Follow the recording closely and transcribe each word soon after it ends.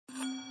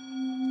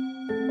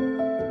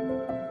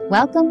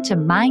Welcome to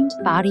Mind,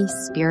 Body,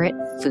 Spirit,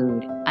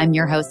 Food. I'm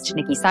your host,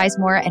 Nikki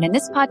Sizemore, and in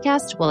this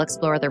podcast, we'll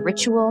explore the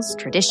rituals,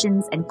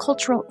 traditions, and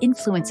cultural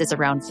influences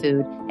around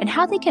food and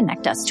how they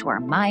connect us to our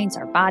minds,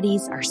 our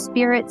bodies, our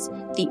spirits,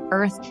 the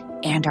earth,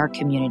 and our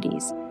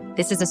communities.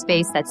 This is a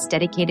space that's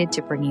dedicated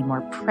to bringing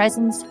more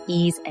presence,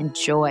 ease, and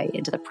joy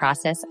into the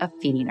process of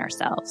feeding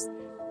ourselves.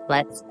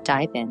 Let's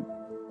dive in.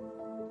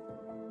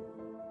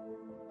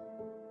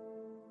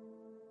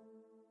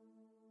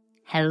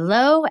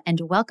 Hello, and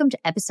welcome to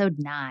episode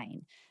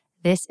 9.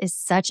 This is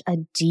such a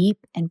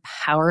deep and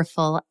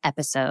powerful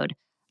episode.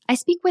 I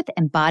speak with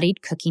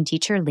embodied cooking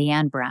teacher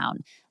Leanne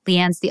Brown.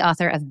 Leanne's the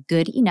author of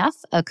Good Enough,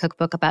 a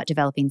cookbook about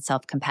developing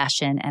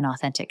self-compassion and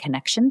authentic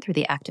connection through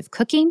the act of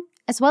cooking,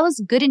 as well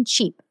as Good and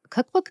Cheap, a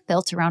cookbook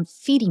built around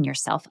feeding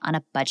yourself on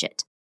a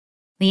budget.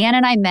 Leanne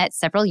and I met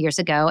several years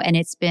ago, and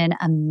it's been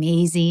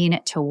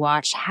amazing to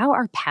watch how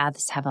our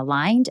paths have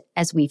aligned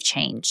as we've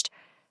changed.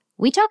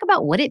 We talk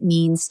about what it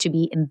means to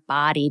be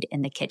embodied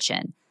in the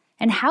kitchen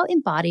and how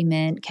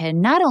embodiment can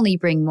not only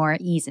bring more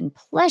ease and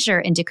pleasure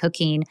into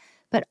cooking,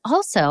 but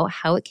also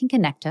how it can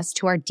connect us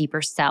to our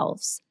deeper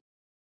selves.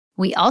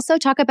 We also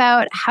talk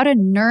about how to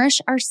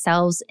nourish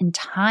ourselves in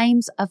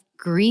times of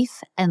grief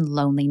and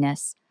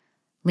loneliness.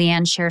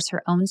 Leanne shares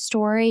her own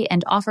story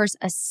and offers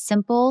a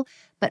simple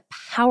but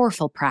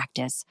powerful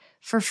practice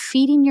for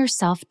feeding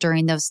yourself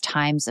during those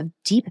times of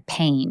deep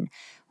pain,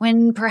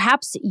 when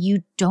perhaps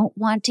you don't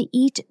want to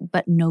eat,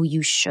 but know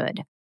you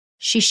should.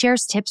 She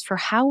shares tips for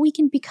how we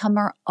can become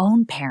our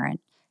own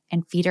parent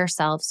and feed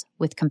ourselves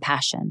with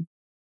compassion.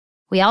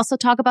 We also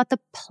talk about the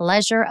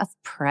pleasure of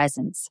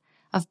presence,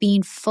 of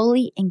being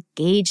fully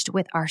engaged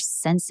with our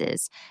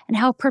senses, and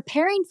how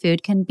preparing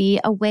food can be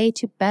a way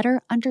to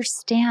better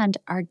understand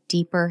our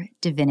deeper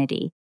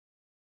divinity.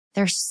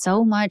 There's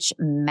so much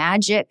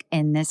magic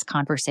in this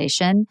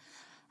conversation.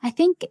 I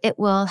think it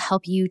will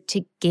help you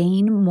to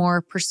gain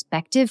more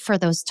perspective for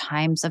those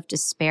times of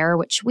despair,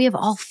 which we have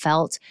all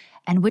felt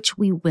and which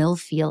we will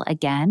feel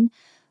again,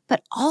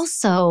 but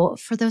also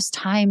for those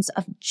times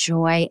of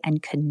joy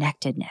and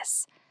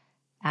connectedness.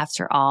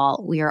 After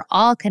all, we are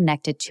all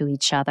connected to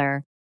each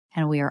other,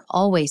 and we are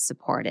always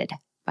supported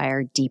by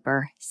our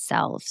deeper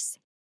selves.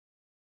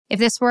 If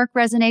this work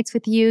resonates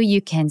with you,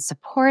 you can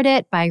support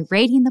it by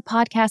rating the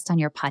podcast on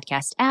your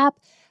podcast app,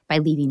 by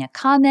leaving a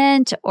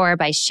comment, or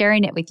by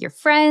sharing it with your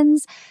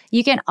friends.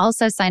 You can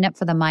also sign up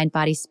for the Mind,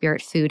 Body,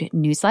 Spirit, Food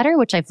newsletter,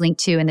 which I've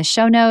linked to in the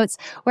show notes,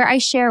 where I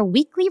share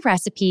weekly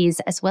recipes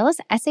as well as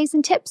essays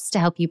and tips to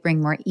help you bring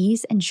more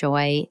ease and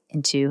joy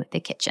into the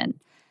kitchen.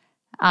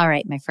 All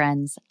right, my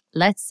friends,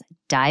 let's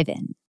dive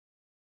in.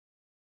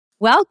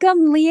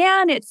 Welcome,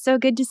 Leanne. It's so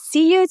good to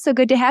see you. It's so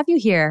good to have you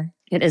here.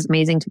 It is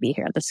amazing to be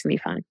here. This is going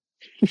to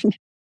be fun.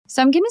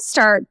 So I'm going to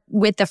start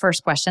with the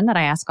first question that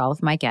I ask all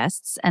of my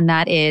guests, and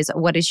that is,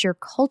 what is your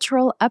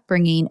cultural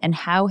upbringing and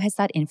how has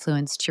that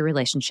influenced your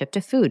relationship to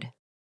food?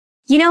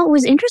 You know, it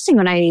was interesting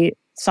when I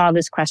saw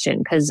this question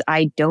because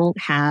I don't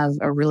have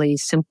a really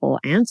simple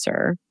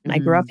answer. I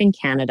grew up in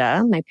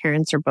Canada. My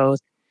parents are both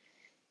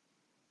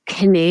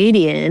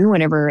Canadian,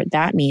 whatever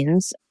that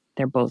means.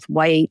 They're both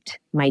white.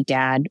 My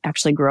dad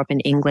actually grew up in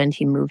England.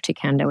 He moved to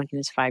Canada when he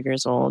was 5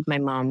 years old. My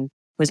mom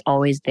was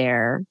always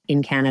there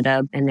in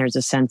Canada. And there's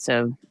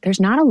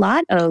not a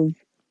lot of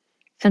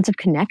sense of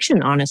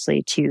connection,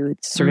 honestly, to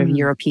sort of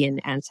European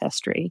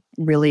ancestry,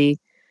 really,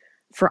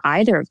 for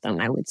either of them,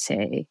 I would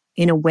say.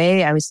 In a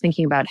way, I was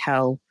thinking about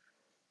how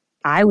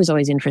I was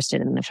always interested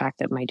in the fact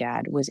that my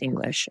dad was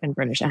English and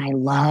British, and I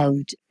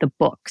loved the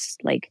books.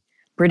 Like,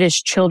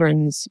 British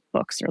children's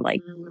books are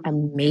like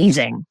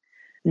amazing.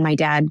 My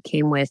dad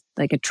came with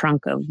like a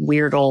trunk of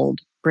weird old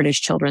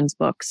British children's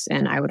books,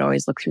 and I would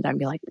always look through that and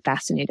be like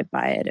fascinated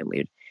by it, and we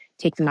would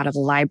take them out of the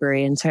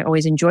library. And so I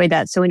always enjoyed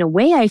that. So in a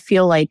way, I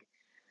feel like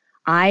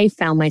I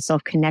found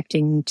myself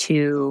connecting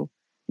to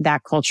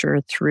that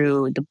culture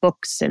through the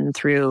books and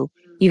through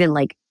even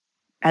like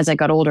as I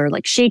got older,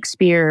 like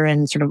Shakespeare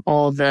and sort of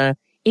all the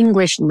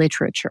English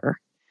literature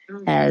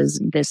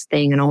as this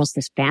thing and almost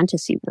this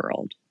fantasy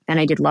world. And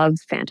I did love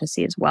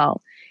fantasy as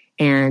well.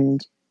 And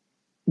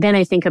then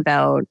I think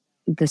about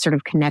the sort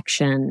of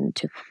connection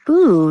to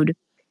food.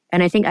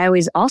 And I think I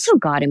always also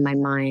got in my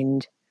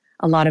mind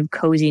a lot of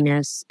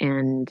coziness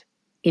and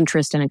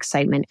interest and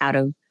excitement out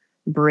of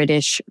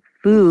British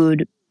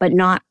food, but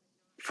not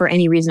for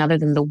any reason other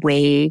than the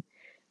way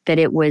that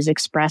it was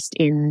expressed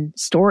in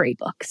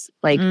storybooks.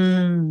 Like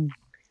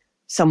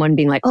someone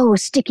being like, oh,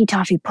 sticky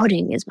toffee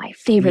pudding is my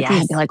favorite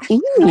thing. I'd be like,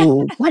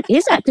 ooh, what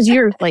is that? Because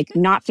you're like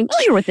not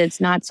familiar with it. It's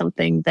not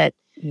something that,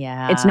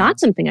 it's not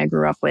something I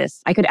grew up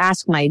with. I could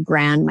ask my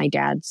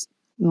dad's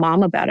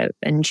mom about it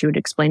and she would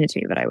explain it to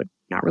me, but I would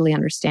not really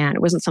understand.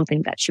 It wasn't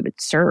something that she would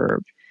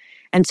serve.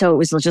 And so it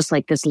was just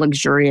like this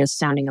luxurious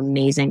sounding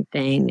amazing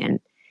thing.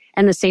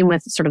 And the same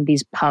with sort of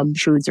these pub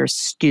foods or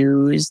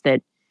stews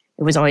that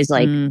It was always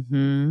like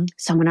Mm-hmm.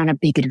 someone on a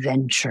big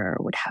adventure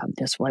would have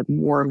this like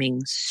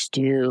warming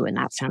stew. And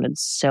that sounded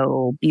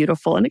so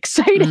beautiful and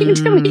exciting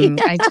to me.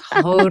 I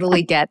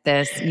totally get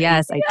this.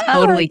 Yes, I Yeah.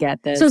 totally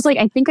get this. So it's like,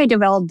 I think I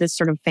developed this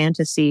sort of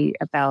fantasy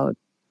about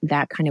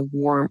that kind of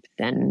warmth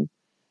and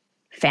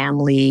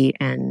family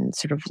and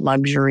sort of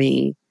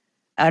luxury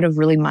out of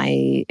really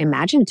my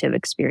imaginative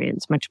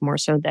experience, much more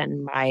so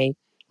than my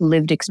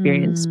lived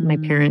experience. My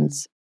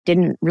parents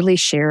didn't really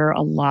share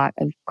a lot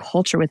of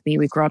culture with me.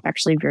 We grew up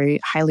actually very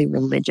highly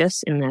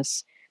religious in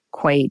this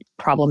quite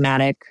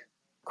problematic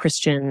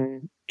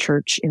Christian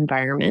church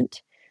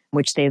environment,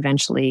 which they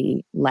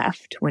eventually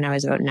left when I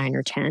was about 9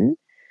 or 10.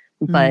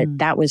 But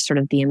that was sort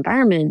of the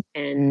environment.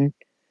 And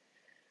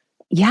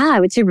yeah, I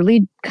would say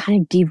really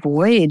kind of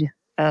devoid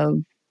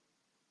of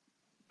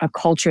a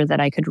culture that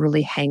I could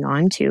really hang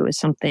on to, is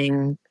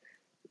something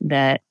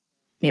that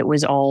it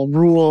was all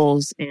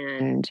rules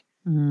and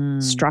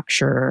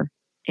structure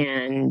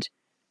and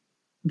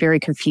very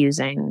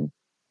confusing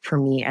for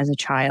me as a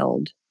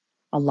child.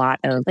 A lot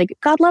of like,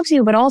 God loves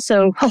you, but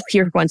also, oh,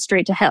 you're going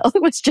straight to hell.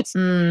 It was just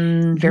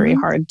very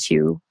hard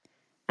to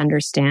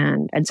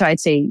understand. And so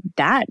I'd say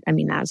that, I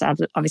mean, that was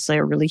obviously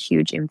a really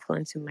huge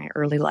influence in my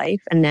early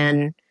life. And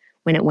then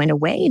when it went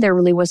away, there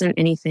really wasn't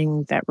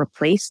anything that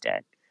replaced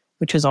it,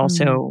 which was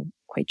also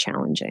quite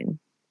challenging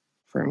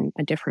from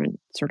a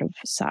different sort of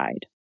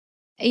side.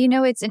 You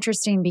know, it's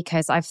interesting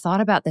because I've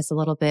thought about this a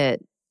little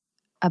bit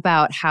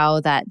about how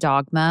that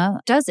dogma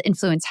does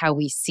influence how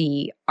we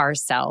see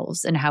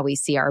ourselves and how we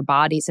see our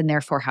bodies and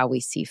therefore how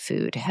we see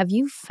food. Have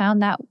you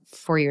found that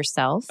for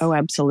yourself? Oh,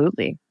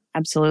 absolutely.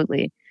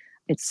 Absolutely.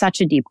 It's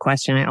such a deep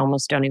question. I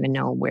almost don't even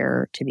know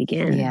where to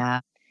begin.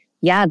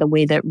 Yeah, the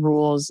way that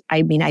rules,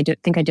 I mean,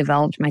 think I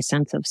developed my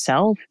sense of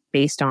self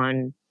based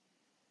on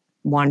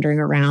wandering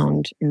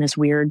around in this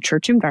weird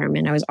church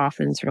environment. I was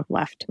often sort of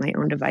left to my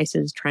own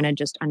devices, trying to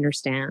just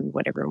understand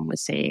what everyone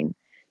was saying.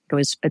 I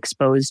was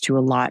exposed to a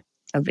lot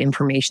of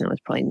information that was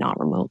probably not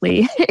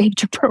remotely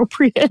age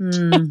appropriate.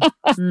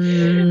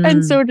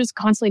 And so just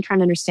constantly trying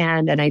to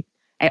understand. And I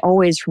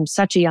always, from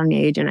such a young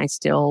age, and I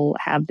still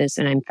have this,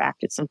 and in fact,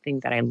 it's something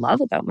that I love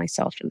about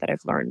myself and that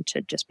I've learned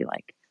to just be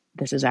like,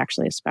 this is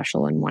actually a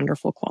special and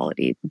wonderful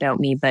quality about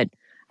me. But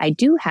I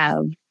do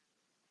have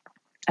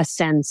a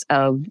sense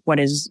of what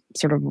is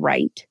sort of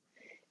right.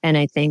 And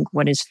I think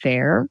what is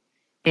fair.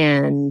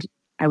 And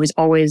I was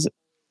always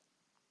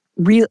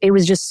it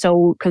was just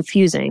so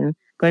confusing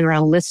going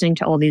around listening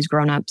to all these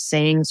grown-ups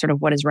saying sort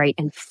of what is right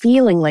and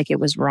feeling like it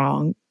was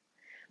wrong.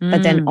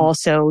 But then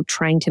also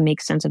trying to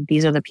make sense of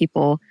these are the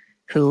people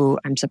who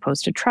I'm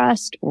supposed to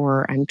trust,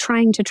 or I'm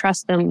trying to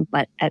trust them,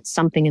 but at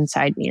something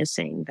inside me is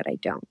saying that I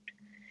don't.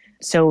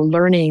 So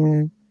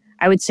learning,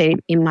 I would say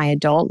in my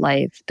adult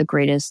life, the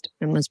greatest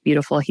and most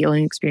beautiful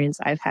healing experience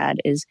I've had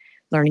is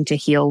learning to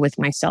heal with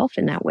myself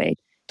in that way,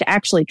 to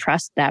actually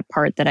trust that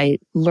part that I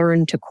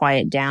learned to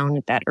quiet down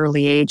at that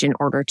early age in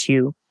order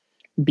to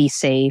be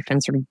safe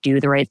and sort of do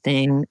the right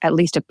thing, at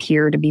least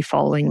appear to be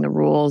following the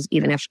rules,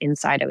 even if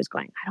inside I was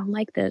going, I don't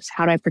like this.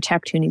 How do I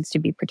protect who needs to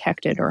be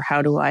protected? Or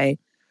how do I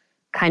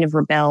kind of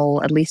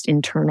rebel, at least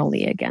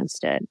internally,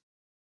 against it?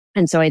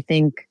 And so I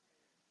think,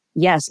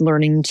 yes,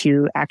 learning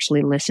to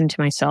actually listen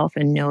to myself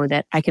and know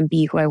that I can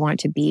be who I want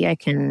to be. I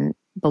can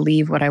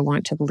believe what I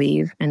want to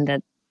believe,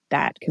 and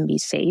that can be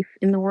safe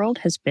in the world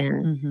has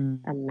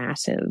been a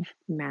massive,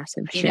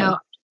 massive shift. You know,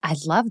 I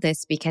love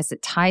this because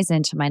it ties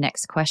into my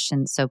next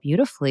question so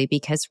beautifully,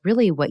 because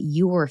really what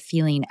you were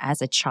feeling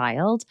as a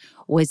child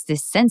was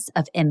this sense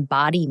of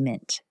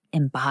embodiment.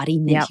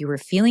 Yep. You were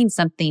feeling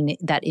something,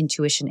 that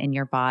intuition in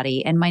your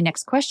body. And my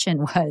next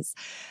question was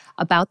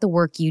about the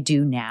work you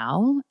do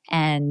now.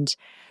 And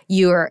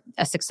you're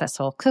a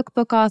successful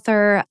cookbook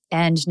author,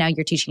 and now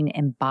you're teaching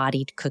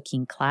embodied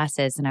cooking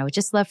classes. And I would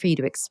just love for you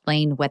to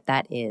explain what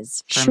that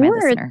is for my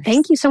listeners.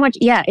 Thank you so much.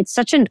 Yeah, it's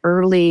such an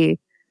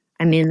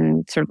I'm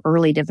in sort of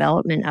early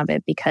development of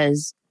it,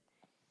 because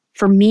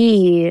for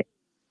me,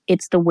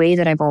 it's the way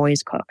that I've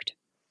always cooked.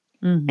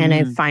 And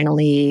I've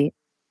finally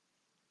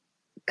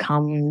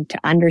come to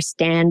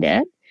understand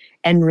it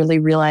and really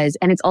realize,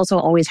 and it's also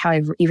always how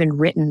I've even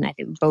written. I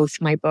think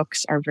both my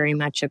books are very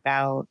much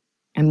about,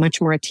 I'm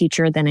much more a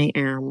teacher than I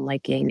am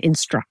like an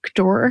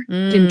instructor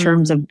in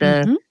terms of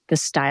the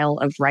style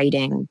of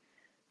writing.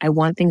 I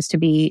want things to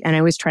be, and I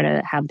always try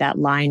to have that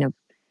line of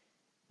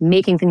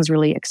making things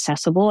really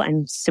accessible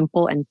and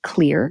simple and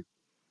clear,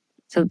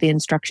 so the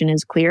instruction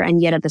is clear.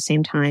 And yet at the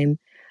same time,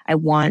 I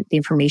want the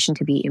information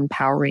to be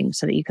empowering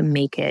so that you can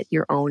make it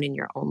your own in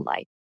your own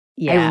life.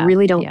 I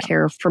really don't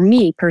care, for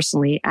me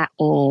personally, at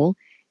all,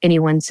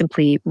 anyone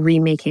simply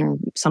remaking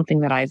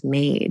something that I've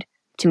made.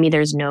 To me,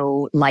 there's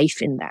no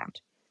life in that.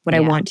 What I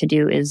want to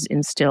do is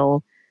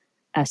instill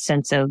a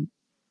sense of,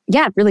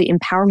 really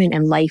empowerment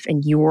and life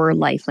in your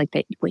life, like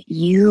that, what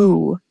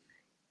you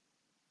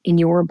in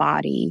your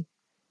body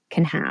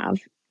can have.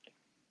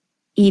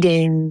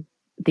 Eating,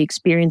 the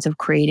experience of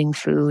creating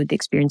food, the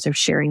experience of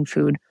sharing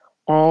food,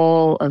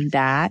 all of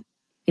that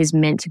is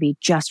meant to be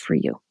just for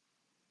you.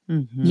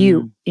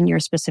 you in your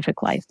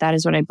specific life. That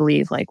is what I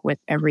believe, like with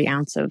every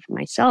ounce of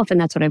myself. And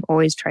that's what I've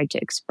always tried to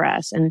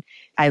express. And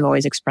I've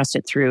always expressed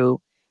it through,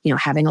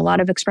 having a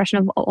lot of expression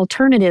of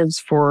alternatives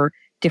for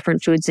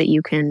different foods that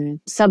you can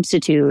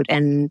substitute,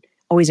 and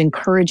always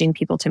encouraging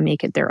people to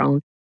make it their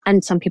own.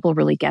 And some people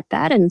really get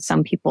that. And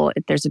some people,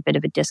 there's a bit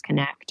of a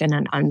disconnect and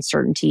an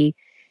uncertainty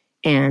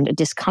and a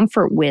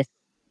discomfort with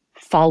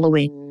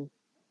following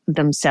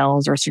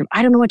themselves, or sort of,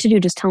 I don't know what to do,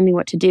 just tell me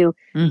what to do.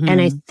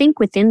 And I think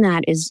within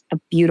that is a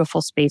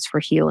beautiful space for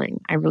healing.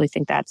 I really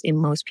think that's in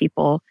most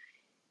people.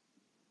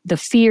 The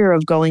fear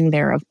of going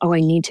there of, I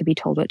need to be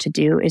told what to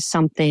do is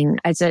something,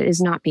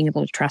 is not being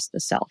able to trust the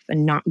self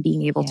and not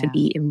being able to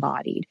be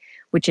embodied,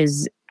 which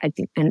is, I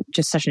think, and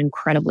just such an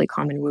incredibly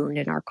common wound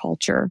in our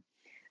culture.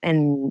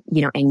 And,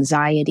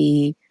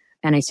 anxiety.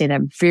 And I say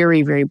that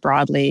very, very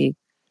broadly,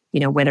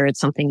 whether it's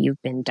something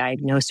you've been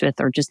diagnosed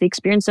with or just the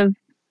experience of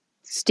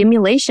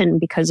stimulation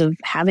because of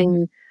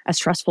having a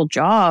stressful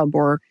job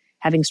or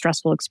having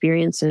stressful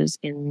experiences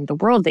in the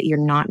world that you're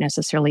not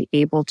necessarily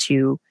able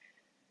to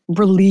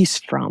release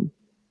from.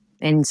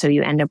 And so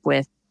you end up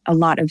with a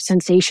lot of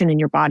sensation in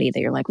your body that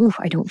you're like, oof,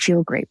 I don't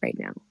feel great right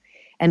now.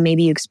 And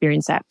maybe you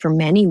experience that for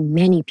many,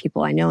 many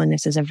people I know. And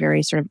this is a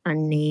very sort of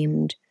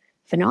unnamed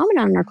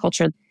phenomenon in our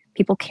culture.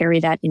 People carry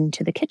that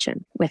into the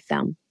kitchen with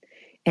them.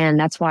 And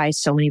that's why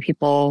so many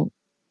people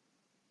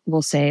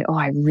will say,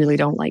 I really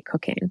don't like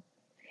cooking.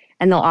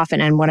 And they'll often,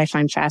 and what I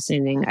find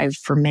fascinating, I've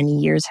for many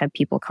years had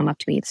people come up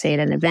to me and say at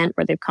an event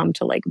where they've come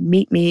to like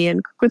meet me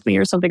and cook with me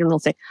or something, and they'll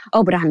say,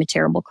 but I'm a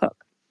terrible cook.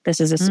 This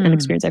is an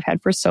experience I've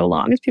had for so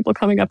long. It's people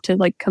coming up to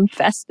like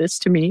confess this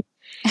to me.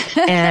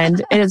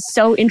 And it's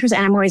so interesting.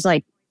 And I'm always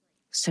like,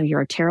 so you're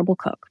a terrible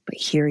cook, but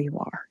here you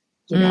are,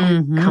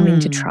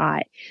 coming to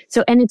try.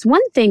 So, and it's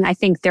one thing, I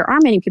think there are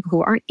many people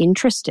who aren't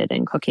interested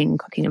in cooking.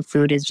 Cooking of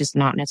food is just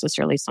not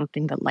necessarily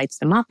something that lights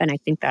them up. And I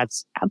think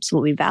that's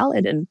absolutely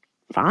valid and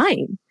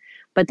fine.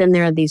 But then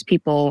there are these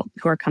people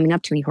who are coming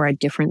up to me who are a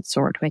different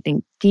sort, who I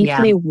think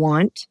deeply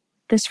want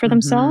this for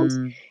themselves,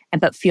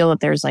 but feel that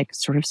there's like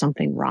sort of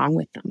something wrong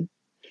with them.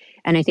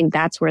 And I think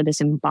that's where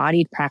this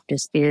embodied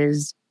practice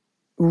is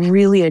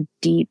really a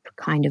deep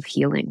kind of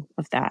healing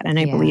of that. And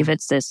I believe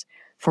it's this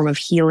form of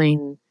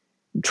healing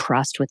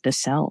trust with the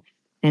self.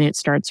 And it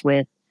starts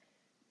with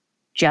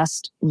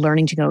just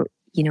learning to go,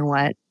 you know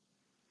what?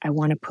 I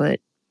want to put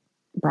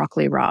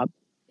broccoli rabe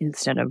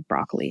instead of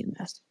broccoli in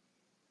this.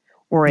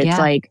 Or it's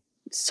like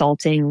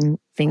salting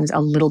things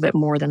a little bit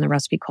more than the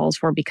recipe calls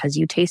for because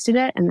you tasted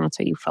it and that's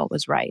what you felt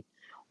was right.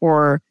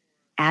 Or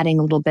adding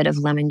a little bit of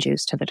lemon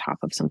juice to the top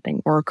of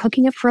something, or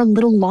cooking it for a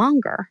little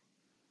longer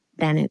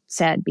than it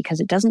said because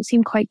it doesn't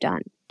seem quite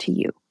done to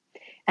you.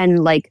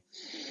 And like,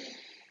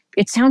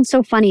 it sounds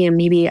so funny, and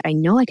maybe I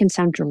know I can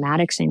sound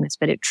dramatic saying this,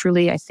 but it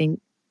truly,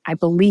 I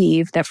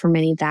believe that for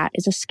many, that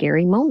is a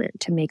scary moment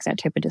to make that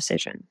type of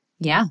decision.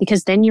 Yeah.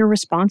 Because then you're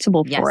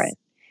responsible for it.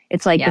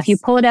 It's like, if you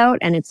pull it out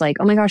and it's like,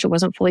 oh my gosh, it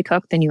wasn't fully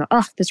cooked, then you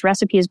go, this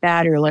recipe is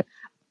bad, or like,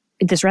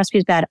 this recipe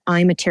is bad,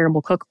 I'm a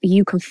terrible cook.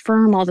 You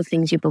confirm all the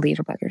things you believe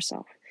about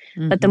yourself.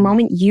 But the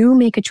moment you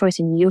make a choice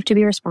and you have to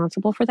be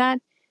responsible for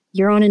that,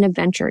 you're on an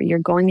adventure. You're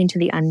going into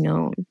the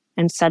unknown.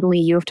 And suddenly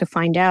you have to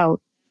find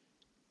out,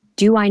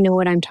 do I know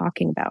what I'm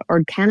talking about?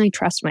 Or can I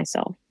trust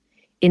myself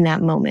in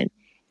that moment?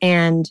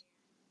 And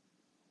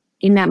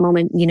in that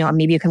moment,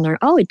 maybe you can learn,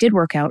 it did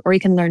work out. Or you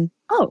can learn,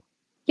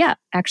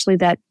 actually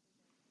that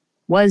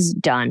was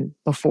done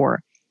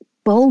before.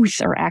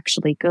 Both are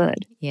actually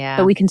good. Yeah.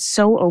 But we can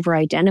so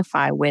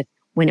over-identify with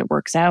when it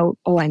works out,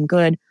 I'm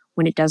good.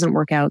 When it doesn't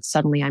work out,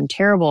 suddenly I'm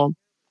terrible.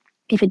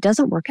 If it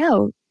doesn't work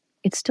out,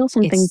 it's still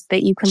something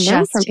that you can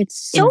learn from. It's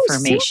so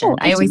information. Simple.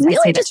 I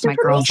say that to my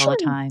girls all the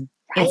time.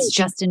 Right? It's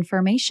just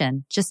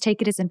information. Just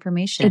take it as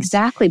information.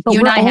 Exactly. But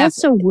we're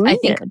also wounded. I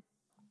think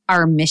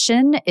our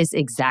mission is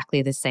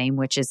exactly the same,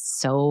 which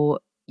is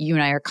you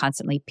and I are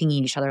constantly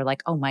pinging each other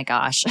like, oh my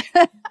gosh.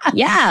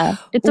 Yeah,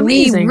 it's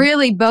amazing. We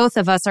really, both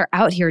of us are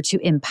out here to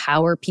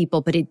empower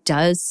people, but it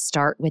does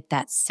start with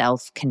that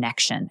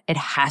self-connection. It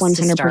has 100%.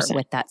 To start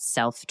with that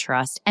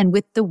self-trust and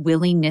with the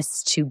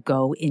willingness to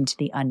go into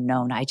the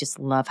unknown. I just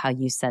love how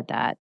you said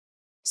that.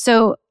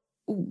 So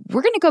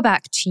we're going to go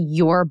back to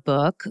your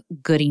book,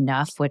 Good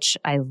Enough, which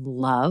I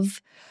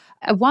love.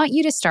 I want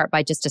you to start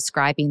by just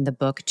describing the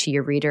book to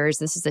your readers.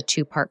 This is a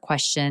 2-part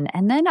question.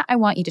 And then I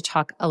want you to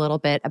talk a little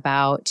bit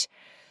about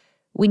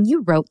when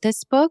you wrote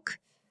this book,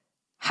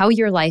 how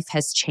your life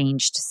has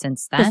changed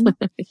since then.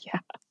 Yeah.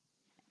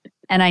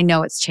 And I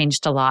know it's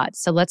changed a lot.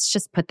 So let's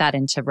just put that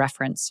into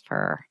reference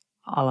for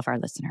all of our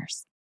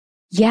listeners.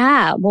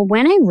 Yeah. Well,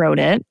 when I wrote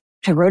it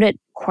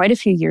quite a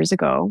few years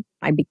ago.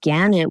 I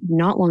began it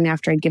not long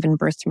after I'd given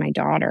birth to my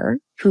daughter,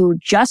 who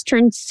just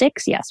turned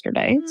 6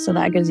 yesterday. So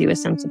that gives you a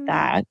sense of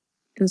that.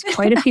 It was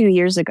quite a few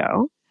years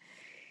ago.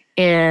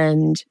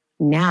 And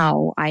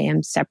now I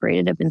am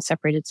separated. I've been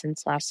separated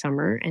since last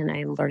summer, and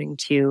I'm learning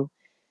to,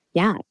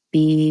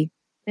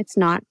 it's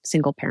not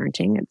single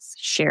parenting. It's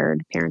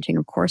shared parenting,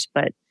 of course,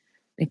 but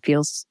it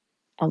feels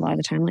a lot of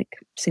the time like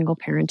single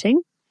parenting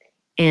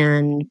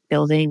and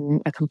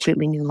building a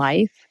completely new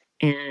life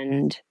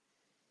And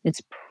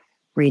it's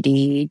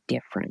pretty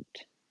different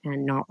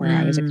and not where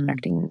I was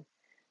expecting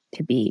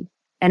to be.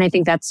 And I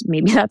think that's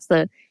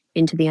the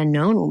into the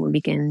unknown when we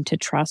begin to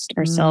trust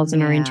ourselves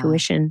and our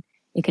intuition.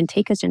 It can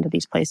take us into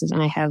these places.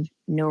 And I have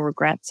no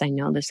regrets. I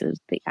know this is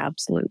the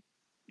absolute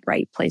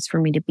right place for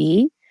me to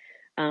be.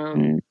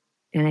 And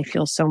I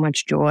feel so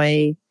much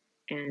joy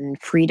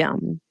and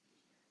freedom.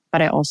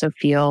 But I also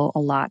feel a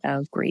lot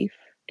of grief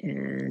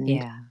and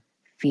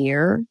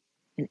fear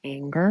and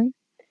anger.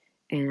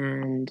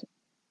 And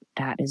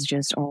that is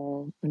just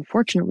all,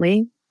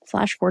 unfortunately,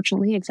 /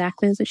 fortunately,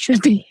 exactly as it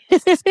should be.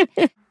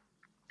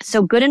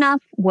 So Good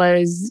Enough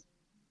was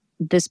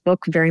this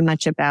book very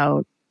much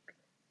about,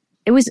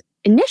 it was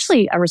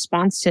initially a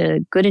response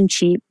to Good and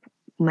Cheap.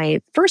 My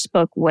first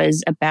book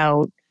was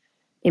about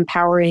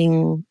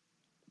empowering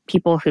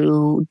people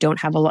who don't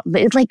have a lot.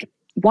 It's like,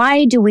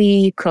 why do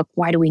we cook?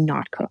 Why do we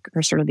not cook?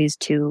 Are sort of these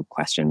two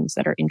questions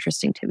that are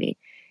interesting to me.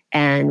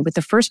 And with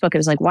the first book, it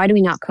was like, why do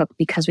we not cook?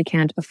 Because we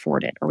can't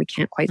afford it, or we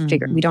can't quite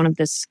figure it. We don't have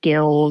the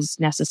skills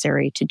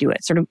necessary to do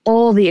it. Sort of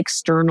all the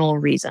external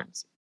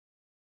reasons.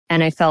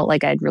 And I felt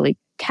like I'd really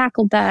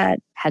tackled that,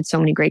 had so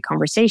many great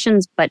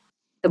conversations. But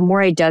the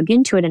more I dug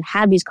into it and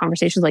had these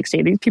conversations, like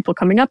say these people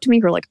coming up to me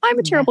who are like, I'm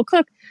a terrible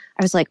cook.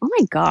 I was like, oh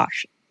my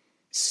gosh,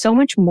 so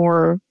much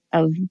more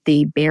of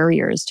the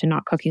barriers to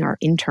not cooking are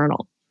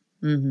internal.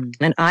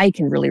 And I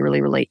can really,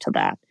 really relate to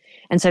that.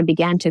 And so I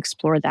began to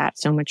explore that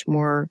so much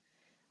more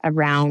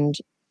around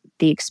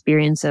the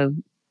experience of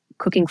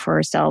cooking for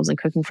ourselves and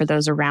cooking for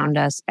those around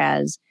us,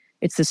 as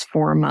it's this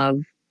form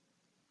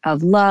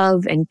of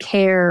love and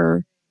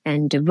care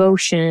and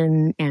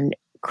devotion and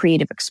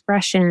creative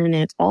expression. And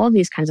it's all of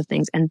these kinds of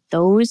things. And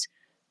those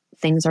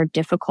things are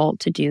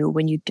difficult to do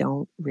when you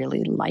don't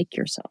really like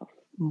yourself,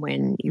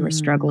 when you are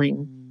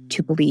struggling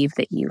to believe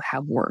that you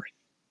have worth.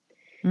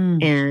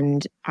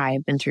 And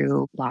I've been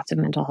through lots of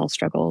mental health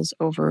struggles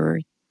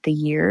over the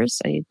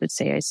years. I would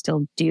say I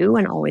still do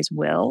and always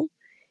will.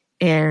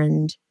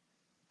 And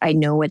I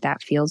know what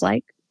that feels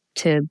like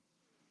to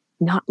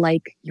not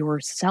like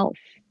yourself,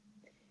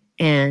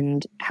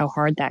 and how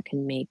hard that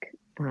can make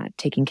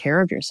taking care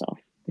of yourself,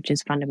 which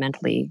is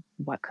fundamentally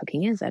what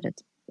cooking is at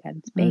its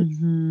base.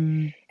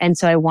 And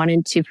so I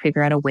wanted to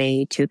figure out a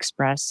way to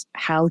express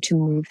how to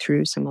move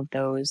through some of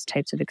those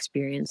types of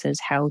experiences,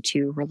 how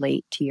to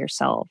relate to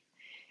yourself.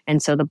 And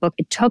so the book,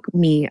 it took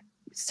me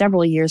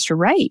several years to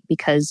write,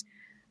 because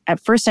at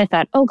first I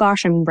thought, oh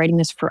gosh, I'm writing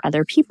this for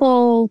other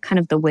people, kind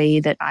of the way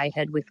that I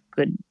had with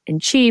Good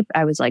and Cheap.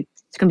 I was like,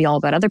 it's going to be all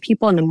about other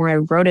people. And the more I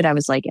wrote it, I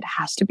was like, it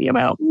has to be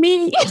about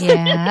me.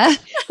 Yeah.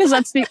 Because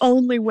that's the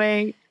only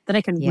way that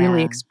I can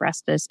really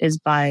express this, is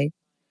by,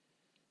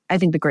 I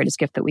think the greatest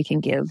gift that we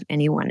can give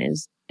anyone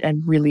is a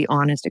really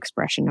honest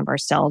expression of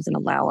ourselves and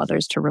allow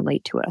others to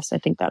relate to us. I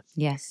think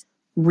that's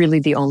really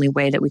the only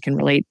way that we can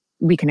relate,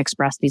 we can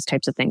express these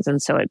types of things.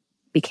 And so it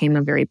became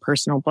a very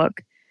personal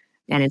book.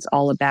 And it's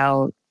all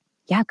about,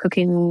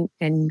 cooking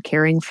and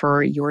caring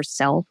for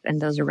yourself and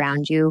those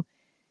around you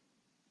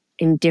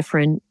in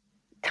different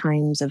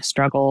times of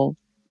struggle,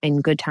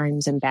 in good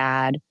times and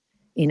bad,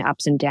 in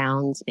ups and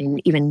downs, in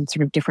even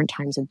sort of different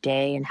times of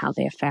day, and how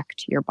they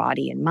affect your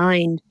body and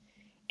mind,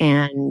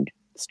 and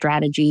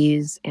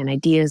strategies and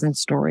ideas and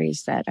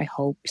stories that I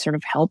hope sort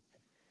of help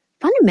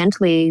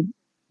fundamentally,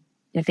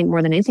 I think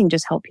more than anything,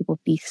 just help people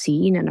be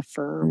seen and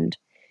affirmed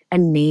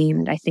and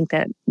named. I think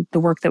that the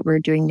work that we're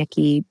doing,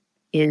 Nikki,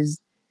 is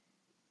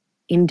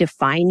in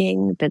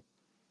defining that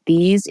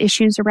these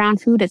issues around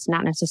food, it's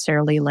not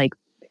necessarily like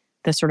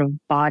the sort of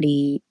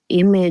body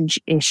image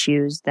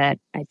issues that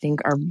I think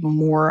are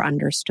more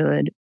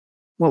understood,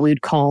 what we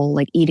would call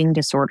like eating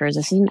disorders.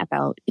 This isn't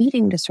about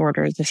eating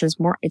disorders. This is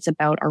more, it's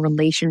about our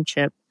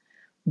relationship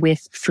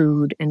with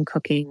food and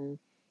cooking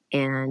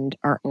and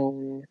our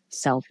own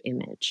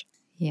self-image.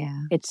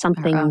 Yeah. It's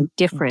something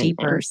different.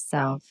 Deeper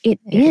self. It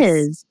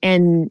is.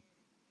 And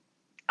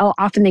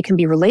often they can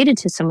be related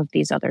to some of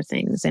these other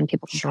things, and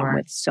people can come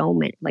with so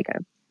many,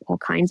 all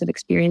kinds of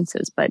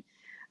experiences. But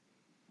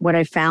what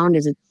I found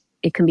is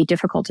it can be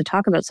difficult to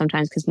talk about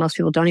sometimes, because most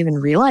people don't even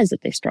realize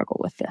that they struggle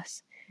with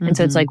this. And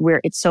so it's like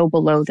it's so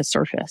below the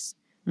surface.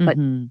 But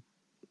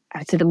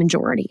I'd say the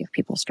majority of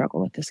people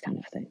struggle with this kind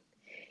of thing.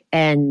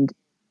 And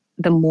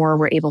the more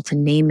we're able to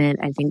name it,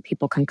 I think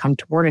people can come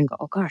toward and go,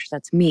 oh gosh,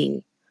 that's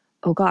me.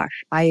 Oh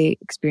gosh, I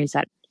experienced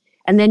that.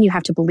 And then you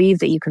have to believe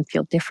that you can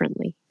feel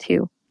differently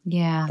too.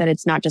 Yeah. That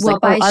it's not just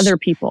other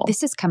people.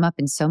 This has come up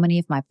in so many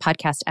of my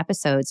podcast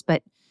episodes,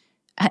 but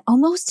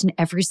almost in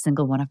every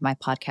single one of my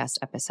podcast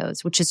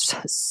episodes, which is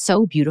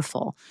so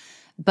beautiful.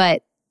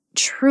 But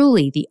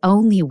truly, the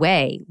only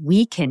way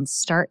we can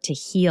start to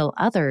heal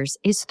others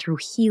is through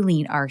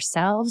healing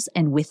ourselves.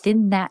 And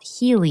within that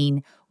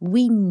healing,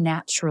 we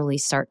naturally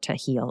start to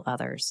heal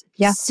others.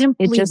 Yeah.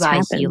 Simply it just by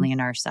happens. Healing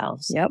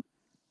ourselves. Yep.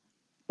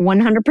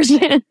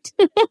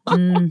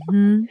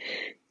 100%.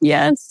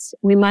 Yes.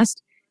 We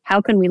must. How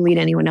can we lead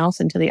anyone else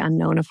into the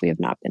unknown if we have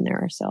not been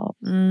there ourselves?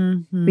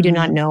 We do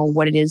not know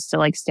what it is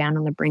to stand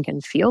on the brink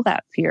and feel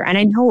that fear. And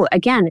I know,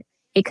 again,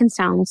 it can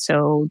sound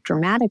so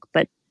dramatic,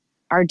 but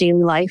our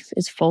daily life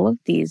is full of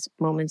these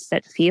moments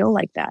that feel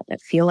like that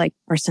feel like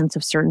our sense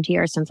of certainty,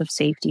 our sense of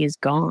safety is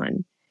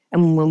gone.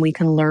 And when we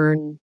can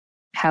learn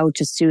how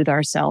to soothe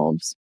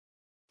ourselves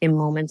in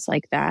moments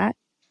like that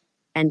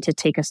and to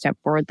take a step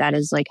forward, that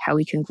is like how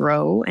we can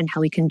grow and how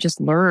we can just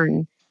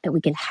learn that we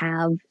can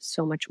have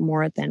so much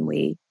more than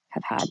we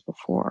have had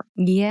before.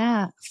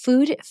 Yeah.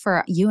 Food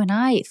for you and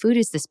I, food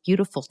is this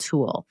beautiful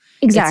tool.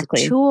 Exactly.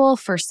 It's a tool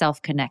for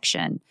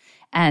self-connection.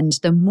 And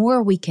the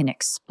more we can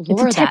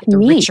explore that, the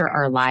technique. richer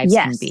our lives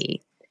can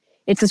be.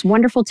 It's this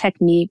wonderful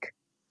technique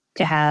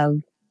to have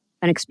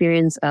an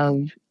experience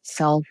of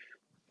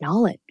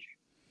self-knowledge,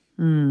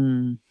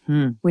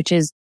 which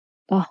is,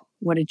 oh,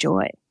 what a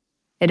joy.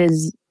 It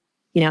is,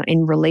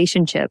 in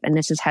relationship. And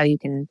this is how you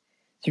can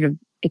sort of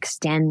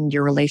extend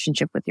your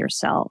relationship with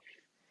yourself,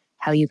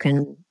 how you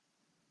can,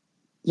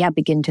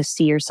 begin to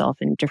see yourself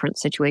in different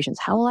situations.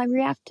 How will I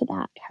react to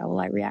that? How will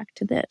I react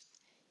to this?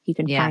 You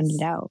can find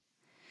it out.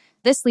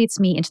 This leads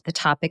me into the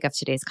topic of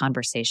today's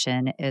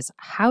conversation is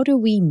how do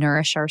we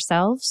nourish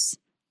ourselves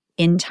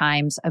in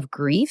times of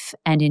grief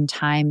and in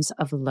times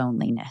of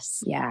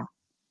loneliness? Yeah.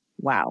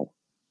 Wow.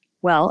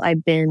 Well, I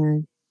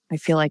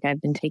feel like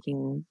I've been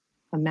taking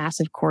a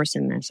massive course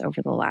in this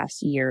over the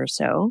last year or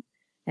so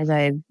as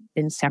I've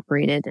been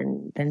separated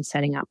and then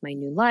setting up my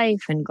new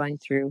life and going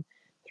through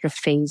sort of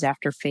phase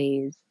after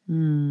phase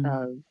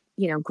of,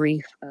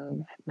 grief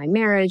of my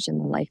marriage and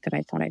the life that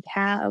I thought I'd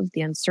have,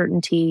 the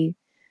uncertainty.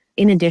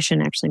 In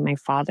addition, actually, my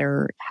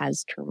father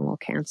has terminal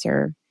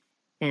cancer,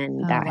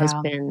 and that has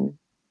been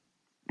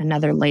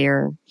another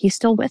layer. He's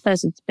still with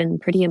us. It's been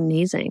pretty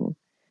amazing.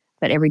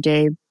 But every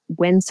day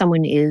when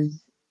someone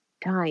is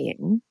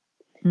dying,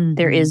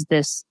 there is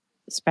this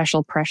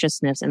special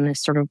preciousness and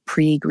this sort of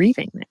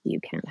pre-grieving that you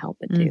can't help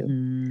but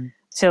do.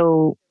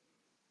 So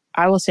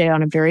I will say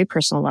on a very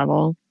personal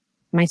level,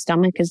 my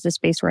stomach is the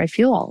space where I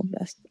feel all of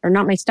this. Or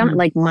not my stomach,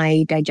 like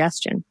my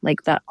digestion.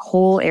 Like that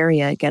whole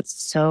area it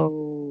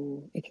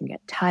can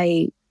get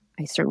tight.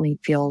 I certainly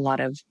feel a lot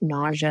of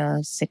nausea,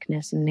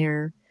 sickness in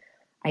there.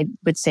 I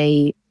would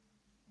say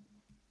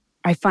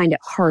I find it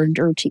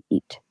harder to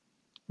eat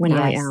when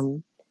I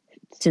am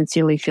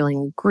sincerely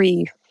feeling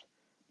grief,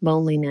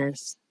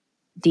 loneliness,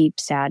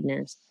 deep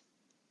sadness.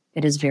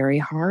 It is very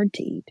hard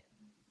to eat.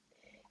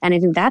 And I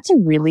think that's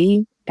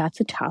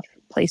a tough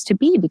place to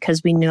be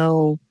because we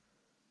know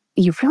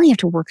you really have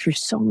to work through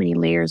so many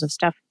layers of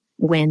stuff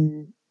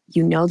when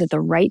you know that the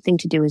right thing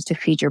to do is to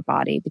feed your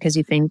body because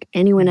you think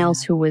anyone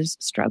else who was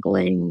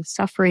struggling,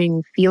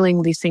 suffering,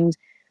 feeling these things,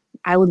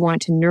 I would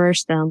want to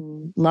nourish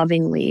them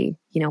lovingly,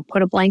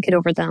 put a blanket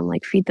over them,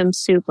 like feed them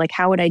soup. Like,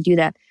 how would I do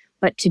that?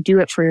 But to do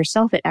it for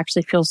yourself, it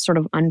actually feels sort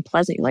of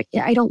unpleasant. You're like,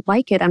 I don't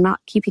like it. I'm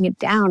not keeping it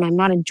down. I'm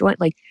not enjoying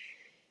it.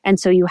 And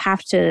so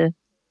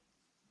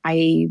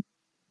I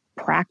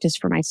practice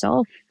for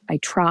myself. I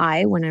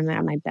try when I'm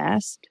at my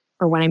best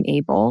or when I'm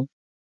able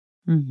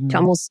to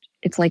almost,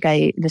 it's like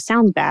this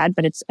sounds bad,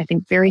 but it's, I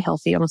think, very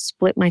healthy. I almost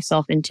split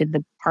myself into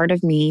the part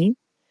of me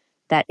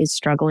that is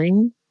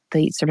struggling,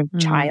 the sort of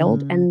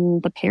child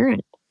and the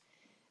parent.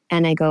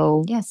 And I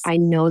go, I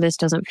know this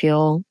doesn't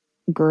feel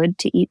good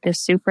to eat this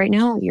soup right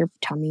now. Your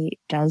tummy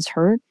does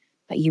hurt,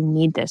 but you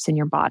need this in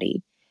your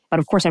body. But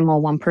of course, I'm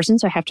all one person,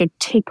 so I have to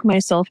take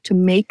myself to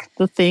make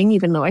the thing,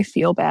 even though I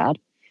feel bad,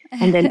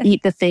 and then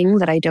eat the thing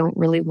that I don't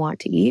really want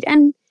to eat.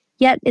 And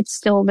yet it's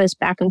still this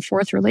back and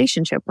forth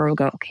relationship where we'll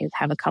go, okay,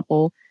 have a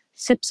couple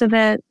sips of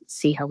it,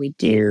 see how we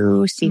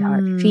do, see how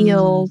it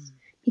feels.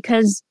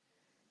 Because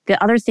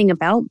the other thing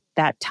about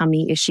that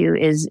tummy issue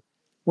is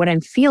what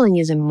I'm feeling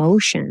is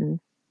emotion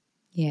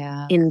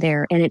in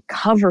there, and it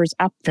covers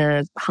up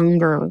the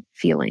hunger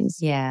feelings.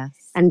 Yes.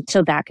 And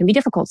so that can be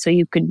difficult. So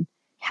you could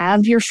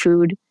have your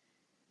food,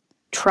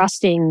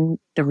 trusting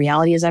the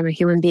reality is I'm a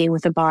human being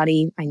with a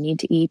body. I need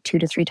to eat 2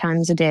 to 3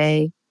 times a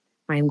day.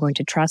 I am going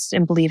to trust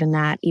and believe in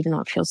that, even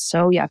though it feels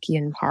so yucky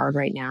and hard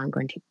right now. I'm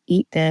going to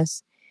eat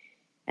this.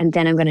 And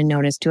then I'm going to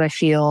notice, do I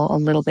feel a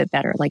little bit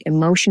better? Like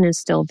emotion is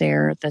still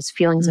there. Those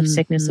feelings of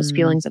sickness, those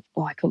feelings of,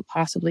 I couldn't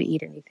possibly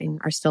eat anything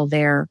are still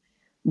there.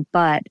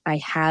 But I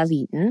have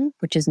eaten,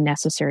 which is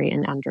necessary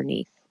and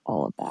underneath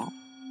all of that.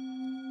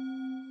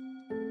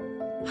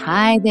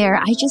 Hi there.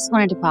 I just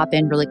wanted to pop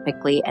in really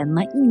quickly and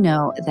let you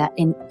know that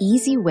an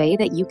easy way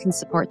that you can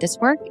support this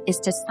work is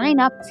to sign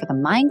up for the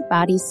Mind,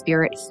 Body,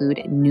 Spirit,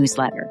 Food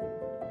newsletter.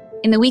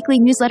 In the weekly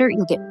newsletter,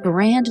 you'll get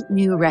brand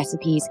new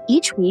recipes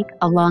each week,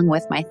 along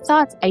with my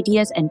thoughts,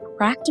 ideas, and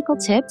practical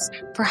tips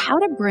for how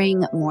to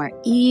bring more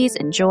ease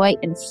and joy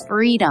and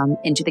freedom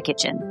into the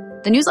kitchen.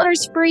 The newsletter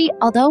is free,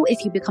 although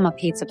if you become a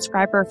paid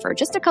subscriber for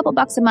just a couple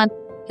bucks a month,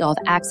 you'll have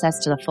access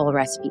to the full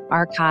recipe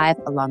archive,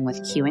 along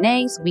with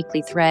Q&As,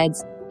 weekly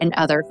threads, and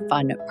other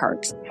fun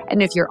perks.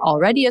 And if you're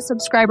already a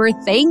subscriber,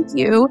 thank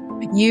you.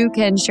 You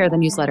can share the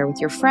newsletter with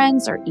your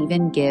friends or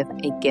even give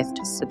a gift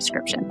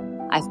subscription.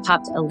 I've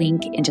popped a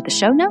link into the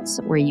show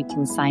notes where you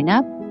can sign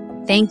up.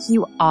 Thank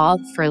you all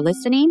for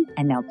listening.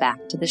 And now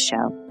back to the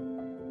show.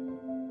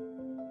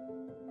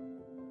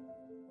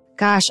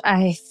 Gosh,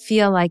 I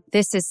feel like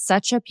this is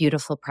such a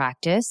beautiful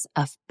practice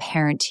of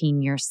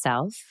parenting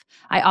yourself.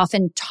 I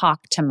often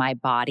talk to my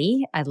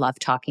body. I love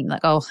talking like,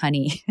 oh,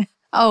 honey,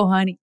 oh,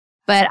 honey.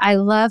 But I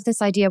love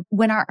this idea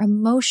when our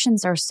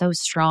emotions are so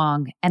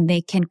strong and they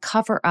can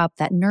cover up,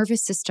 that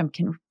nervous system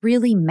can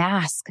really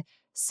mask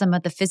some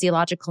of the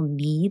physiological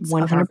needs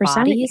of our 100% it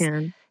bodies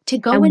can. to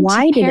go And into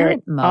why did it?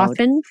 parent mode.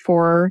 Often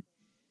for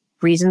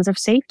reasons of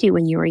safety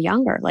when you were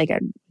younger. Like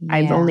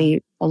I've Yeah.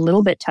 only a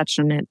little bit touched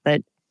on it,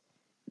 but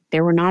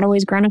there were not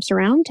always grown-ups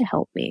around to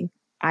help me.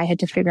 I had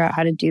to figure out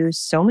how to do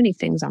so many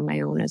things on my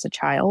own as a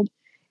child.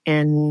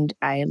 And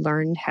I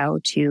learned how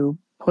to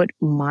put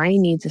my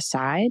needs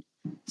aside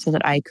so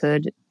that I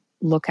could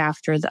look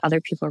after the other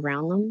people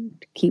around them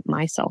to keep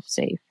myself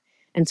safe.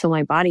 And so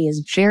my body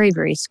is very,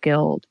 very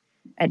skilled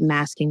at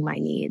masking my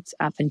needs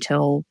up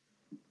until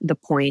the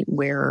point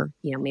where,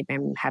 you know, maybe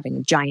I'm having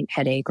a giant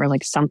headache or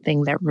like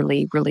something that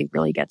really, really,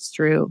 really gets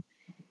through.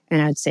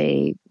 And I'd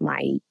say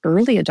my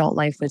early adult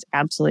life was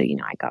absolutely, you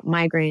know, I got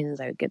migraines,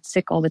 I would get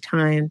sick all the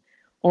time,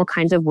 all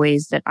kinds of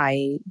ways that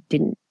I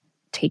didn't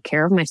take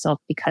care of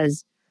myself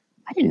because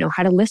I didn't know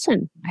how to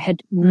listen. I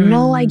had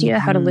no idea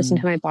how to listen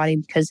to my body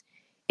because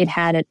it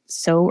had at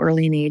so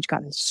early an age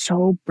gotten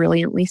so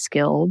brilliantly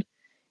skilled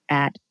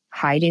at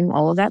hiding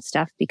all of that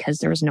stuff because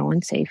there was no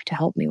one safe to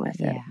help me with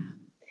it.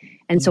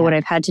 And so what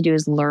I've had to do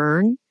is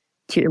learn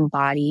to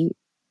embody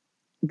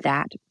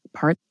that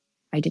part.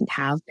 I didn't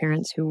have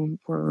parents who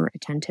were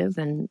attentive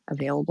and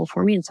available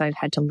for me. And so I've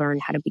had to learn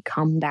how to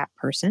become that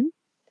person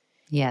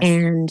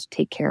and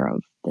take care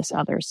of this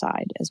other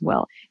side as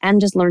well.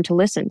 And just learn to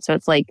listen. So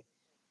it's like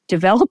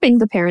developing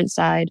the parent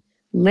side,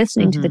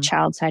 listening to the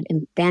child side,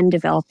 and then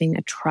developing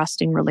a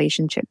trusting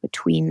relationship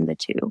between the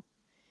two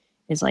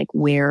is like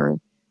where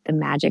the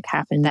magic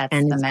happens. That's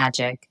the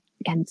magic.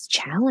 And it's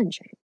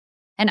challenging.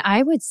 And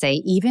I would say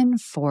even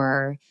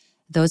for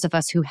those of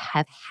us who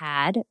have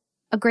had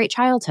a great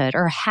childhood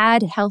or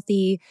had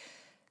healthy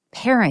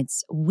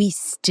parents, we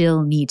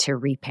still need to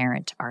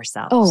reparent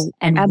ourselves. Oh,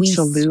 and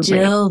absolutely. We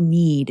still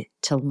need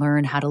to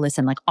learn how to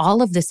listen. Like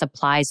all of this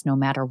applies no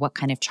matter what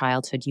kind of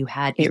childhood you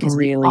had, because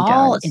really we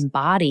all does.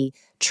 embody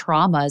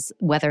traumas,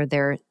 whether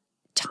they're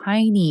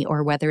tiny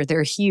or whether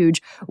they're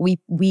huge. We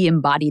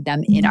embody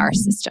them in our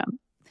system.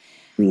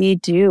 We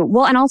do.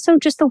 Well, and also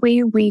just the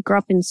way we grew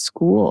up in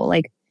school,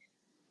 like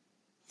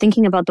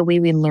thinking about the way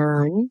we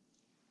learn,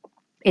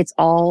 it's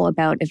all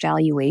about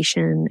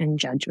evaluation and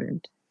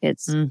judgment.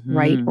 It's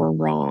right or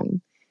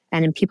wrong.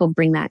 And then people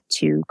bring that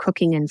to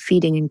cooking and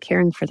feeding and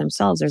caring for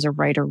themselves. There's a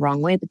right or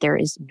wrong way, but there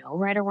is no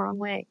right or wrong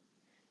way.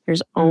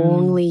 There's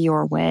only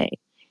your way.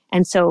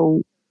 And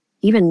so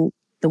even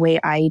the way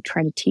I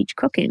try to teach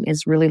cooking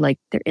is really like,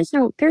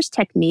 there's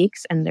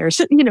techniques and there's,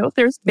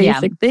 there's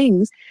basic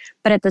things,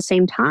 but at the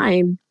same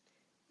time,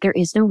 there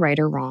is no right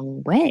or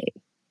wrong way.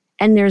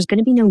 And there's going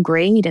to be no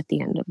grade at the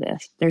end of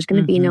this. There's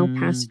going to be no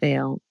pass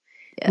fail.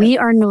 Yes. We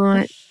are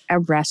not a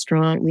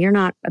restaurant. We are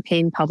not a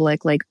paying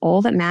public. Like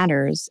all that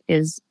matters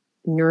is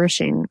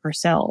nourishing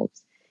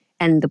ourselves.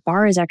 And the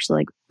bar is actually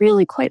like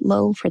really quite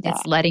low for that.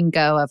 It's letting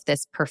go of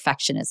this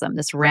perfectionism,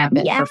 this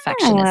rampant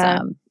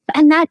perfectionism.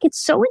 And that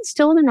gets so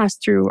instilled in us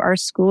through our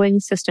schooling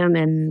system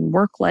and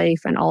work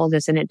life and all of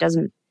this. And it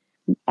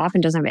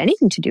often doesn't have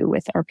anything to do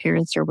with our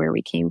parents or where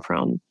we came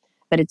from.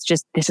 But it's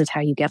just, this is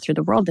how you get through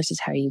the world. This is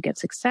how you get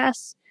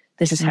success.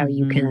 This is how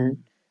you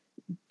can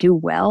do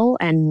well.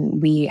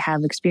 And we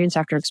have experience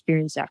after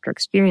experience after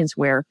experience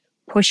where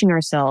pushing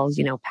ourselves,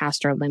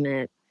 past our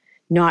limit,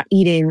 not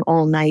eating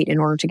all night in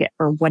order to get,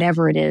 or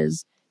whatever it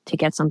is, to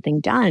get something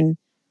done,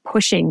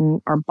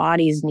 pushing our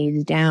body's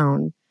needs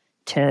down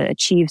to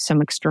achieve some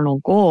external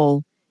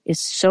goal is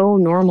so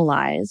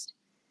normalized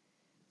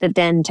that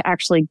then to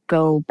actually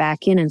go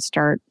back in and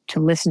start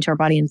to listen to our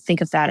body and think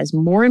of that as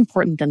more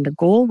important than the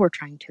goal we're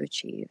trying to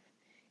achieve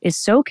is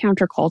so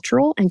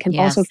countercultural and can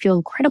also feel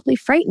incredibly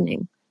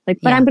frightening. Like,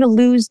 but I'm going to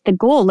lose the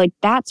goal. Like,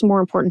 that's more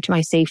important to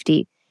my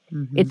safety.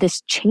 It's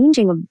this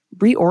changing of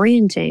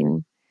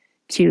reorienting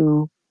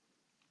to,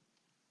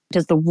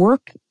 does the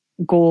work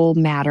goal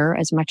matter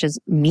as much as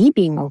me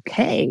being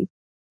okay?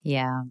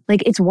 Yeah.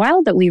 Like, it's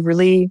wild that we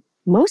really,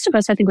 most of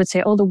us, I think, would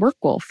say, oh, the work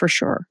goal for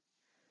sure.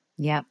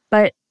 Yeah.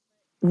 But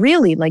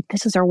really, like,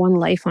 this is our one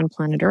life on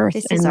planet Earth.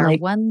 This is our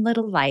one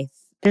little life.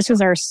 This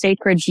is our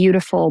sacred,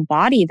 beautiful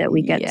body that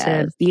we get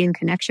to be in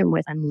connection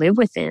with and live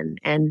within.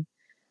 And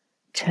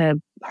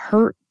to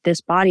hurt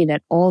this body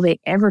that all they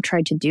ever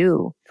tried to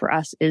do for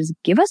us is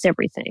give us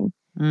everything.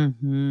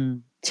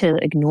 To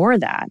ignore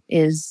that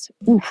is,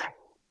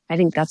 I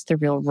think that's the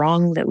real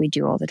wrong that we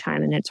do all the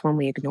time. And it's when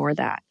we ignore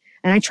that.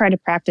 And I try to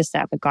practice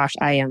that, but gosh,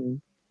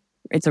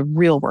 it's a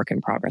real work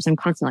in progress. I'm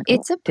constantly like,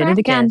 it's a practice. Did it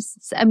again.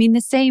 I mean, the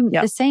same,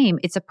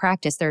 it's a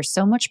practice. There's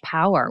so much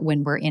power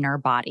when we're in our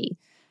body.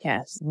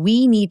 Yes.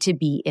 We need to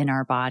be in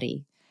our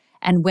body.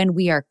 And when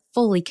we are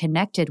fully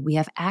connected, we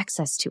have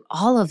access to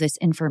all of this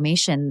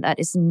information that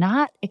is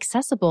not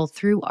accessible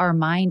through our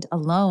mind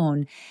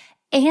alone.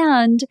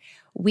 And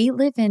we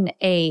live in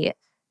a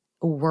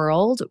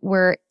world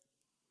where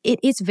it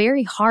is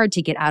very hard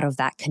to get out of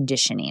that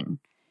conditioning.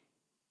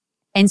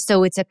 And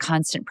so it's a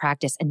constant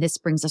practice. And this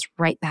brings us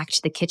right back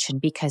to the kitchen,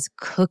 because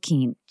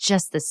cooking,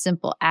 just the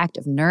simple act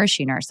of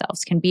nourishing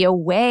ourselves, can be a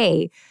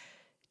way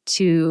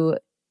to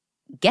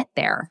get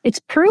there. It's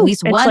proof. At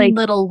least it's one like,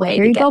 little way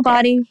here to you get go, there.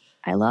 body.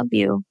 I love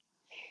you.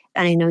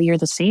 And I know you're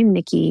the same,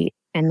 Nikki.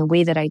 And the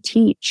way that I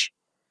teach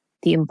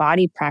the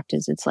embodied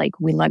practice, it's like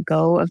we let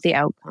go of the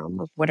outcome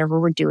of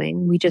whatever we're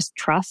doing. We just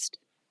trust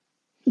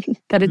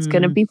that it's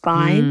going to be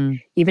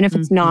fine, even if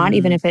it's not,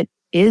 even if it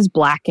is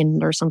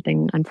blackened or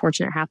something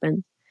unfortunate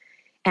happens.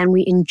 And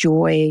we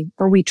enjoy,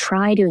 or we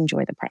try to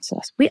enjoy the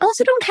process. We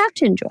also don't have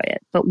to enjoy it,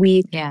 but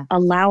we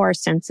allow our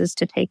senses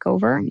to take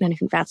over. And I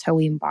think that's how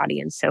we embody.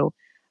 And so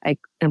I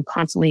am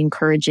constantly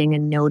encouraging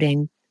and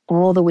noting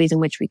all the ways in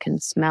which we can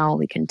smell,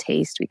 we can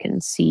taste, we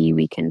can see,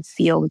 we can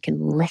feel, we can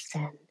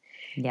listen.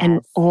 Yes.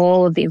 And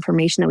all of the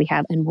information that we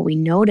have. And what we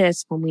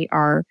notice when we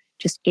are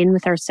just in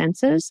with our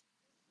senses,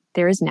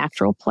 there is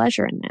natural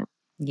pleasure in that.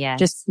 Yes.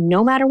 Just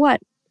no matter what,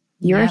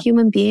 you're a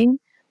human being.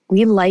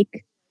 We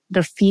like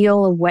the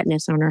feel of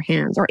wetness on our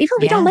hands. Or even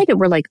if we don't like it,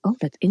 we're like, oh,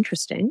 that's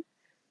interesting.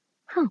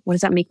 What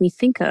does that make me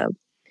think of?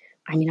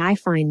 I mean, I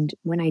find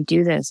when I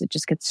do this, it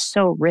just gets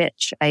so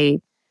rich. I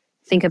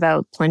think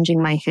about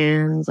plunging my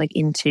hands like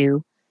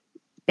into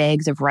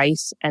bags of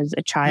rice as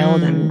a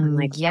child. And I'm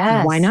like,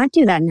 why not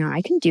do that now?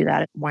 I can do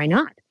that. Why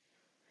not?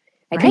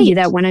 I can do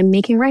that when I'm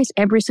making rice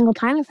every single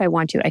time if I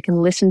want to. I can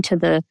listen to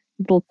the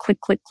little click,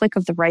 click, click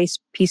of the rice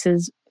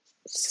pieces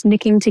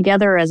snicking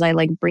together as I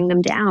like bring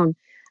them down.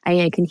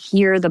 I can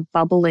hear the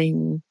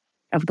bubbling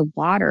of the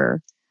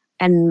water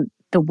and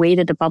the way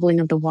that the bubbling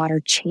of the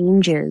water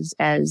changes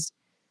as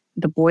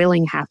the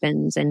boiling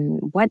happens. And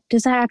what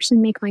does that actually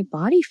make my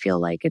body feel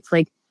like? It's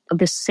like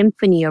this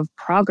symphony of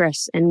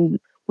progress. And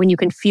when you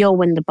can feel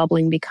when the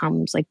bubbling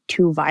becomes like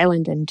too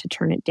violent and to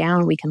turn it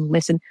down, we can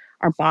listen.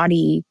 Our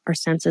body, our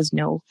senses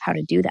know how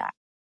to do that.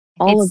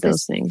 All of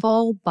those things.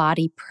 Full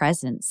body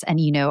presence. And,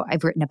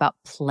 I've written about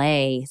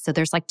play. So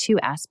there's like two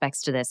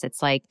aspects to this.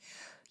 It's like,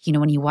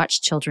 when you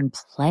watch children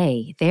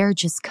play, they're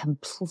just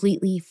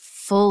completely,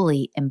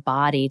 fully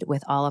embodied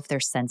with all of their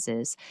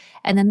senses.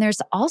 And then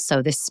there's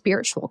also this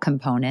spiritual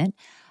component.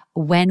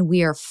 When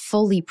we are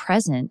fully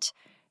present,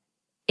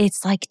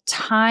 it's like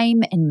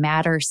time and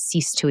matter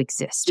cease to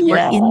exist. We're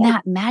in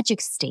that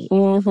magic state.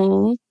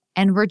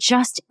 And we're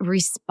just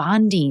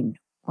responding.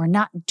 We're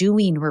not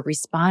doing, we're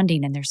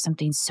responding. And there's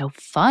something so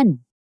fun.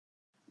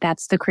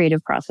 That's the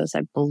creative process,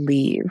 I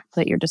believe,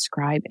 that you're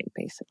describing,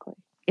 basically.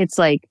 It's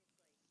like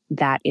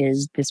that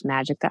is this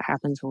magic that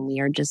happens when we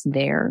are just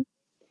there.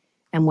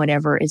 And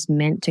whatever is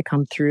meant to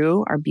come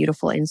through, our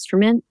beautiful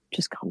instrument,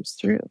 just comes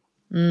through.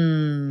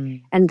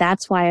 And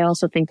that's why I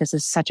also think this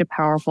is such a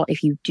powerful,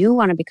 if you do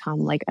want to become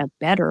like a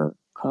better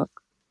cook,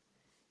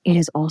 it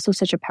is also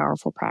such a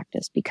powerful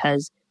practice,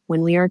 because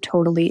when we are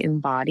totally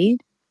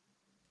embodied,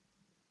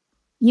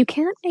 you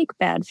can't make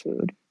bad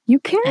food. You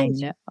can't. I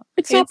know.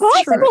 It's not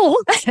possible.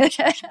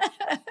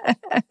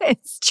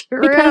 It's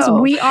true. Because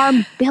we are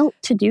built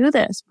to do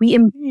this. We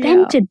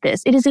invented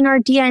this. It is in our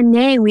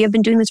DNA. We have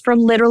been doing this for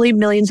literally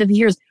millions of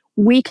years.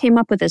 We came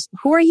up with this.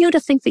 Who are you to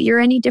think that you're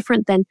any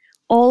different than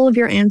all of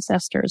your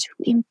ancestors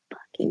who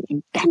fucking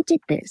invented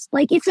this?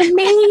 Like, it's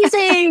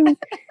amazing.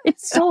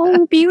 It's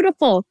so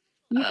beautiful.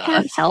 You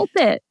can't help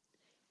it.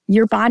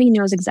 Your body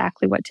knows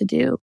exactly what to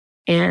do.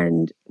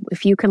 And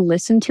if you can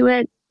listen to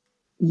it,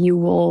 you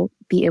will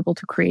be able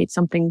to create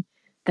something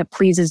that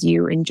pleases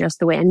you in just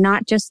the way, and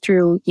not just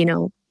through,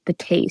 the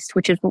taste,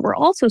 which is what we're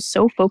also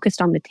so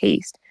focused on, the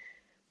taste,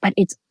 but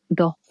it's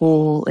the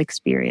whole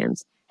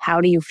experience. How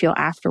do you feel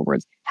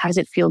afterwards? How does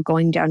it feel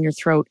going down your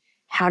throat?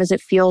 How does it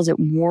feel as it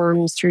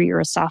warms through your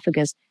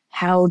esophagus?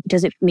 How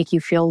does it make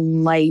you feel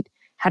light?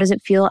 How does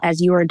it feel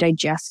as you are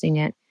digesting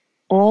it?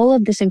 All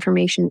of this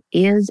information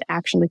is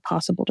actually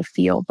possible to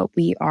feel, but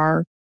we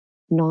are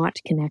not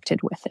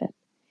connected with it.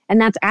 And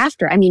that's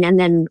after. And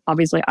then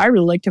obviously I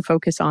really like to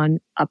focus on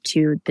up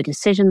to the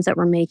decisions that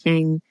we're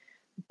making,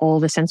 all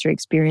the sensory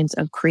experience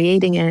of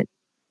creating it,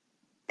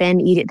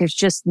 then eat it. There's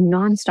just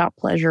nonstop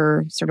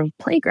pleasure sort of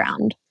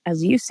playground,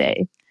 as you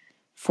say,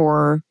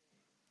 for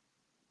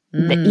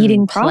the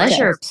eating process.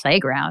 Pleasure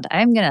playground.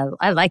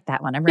 I like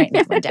that one. I'm writing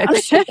that one down.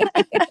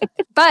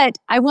 But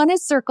I want to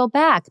circle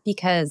back,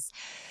 because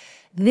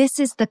this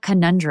is the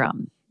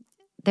conundrum.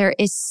 There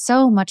is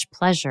so much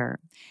pleasure.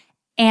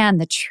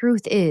 And the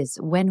truth is,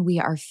 when we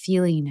are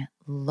feeling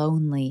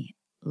lonely,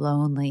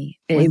 when we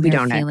we're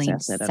don't feeling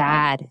access it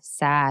at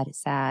all.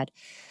 sad,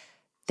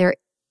 there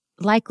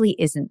likely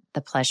isn't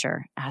the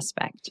pleasure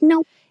aspect.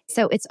 No.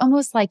 So it's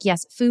almost like,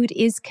 yes, food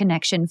is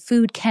connection.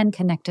 Food can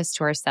connect us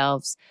to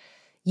ourselves.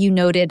 You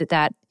noted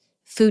that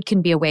food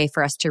can be a way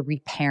for us to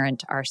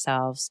reparent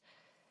ourselves.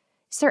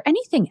 Is there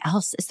anything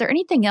else? Is there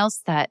anything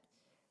else that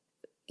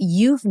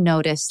you've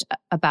noticed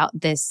about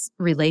this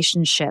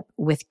relationship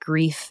with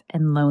grief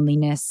and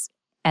loneliness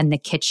and the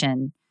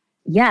kitchen?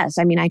 Yes.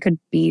 I could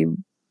be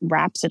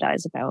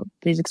rhapsodized about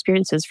these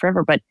experiences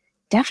forever, but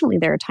definitely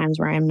there are times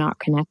where I am not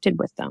connected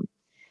with them.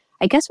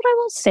 I guess what I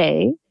will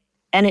say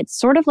And it's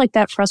sort of like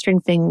that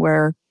frustrating thing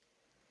where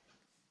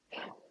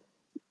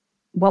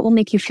what will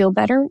make you feel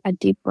better? A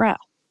deep breath.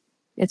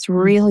 It's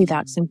really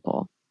that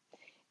simple.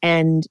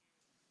 And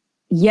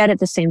yet at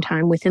the same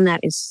time, within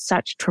that is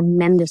such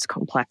tremendous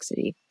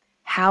complexity.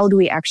 How do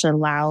we actually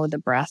allow the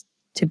breath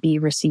to be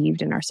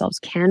received in ourselves?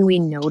 Can we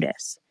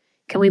notice?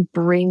 Can we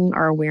bring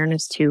our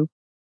awareness to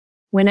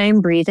when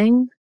I'm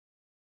breathing,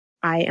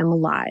 I am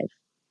alive.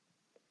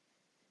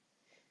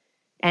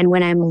 And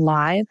when I'm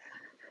alive,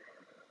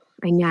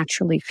 I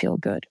naturally feel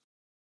good.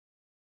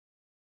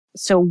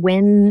 So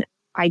when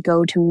I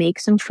go to make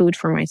some food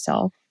for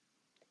myself,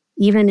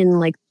 even in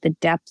like the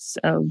depths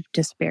of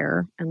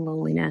despair and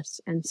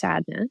loneliness and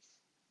sadness,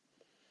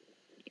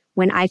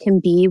 when I can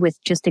be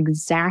with just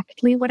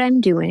exactly what I'm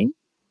doing,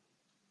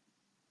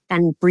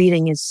 and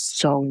breathing is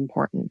so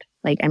important.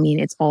 Like, I mean,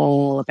 it's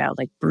all about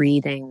like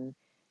breathing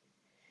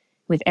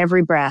with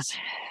every breath,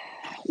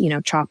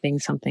 chopping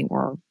something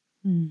or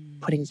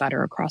putting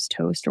butter across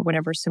toast or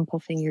whatever simple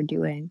thing you're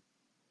doing.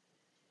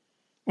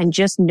 And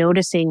just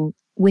noticing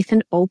with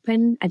an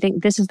open, I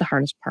think this is the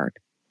hardest part.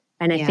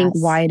 And I think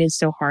why it is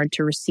so hard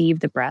to receive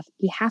the breath,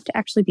 we have to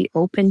actually be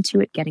open to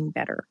it getting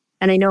better.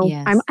 And I know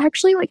I'm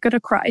actually like going to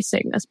cry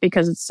saying this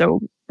because it's so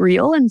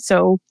real and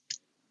so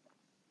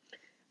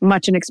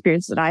much an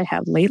experience that I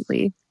have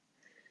lately.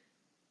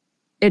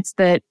 It's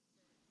that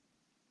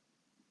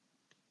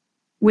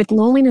with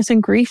loneliness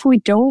and grief, we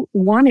don't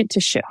want it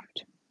to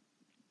shift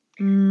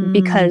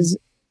because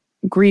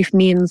grief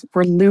means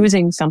we're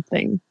losing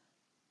something.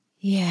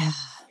 Yeah.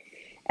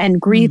 And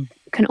grief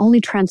can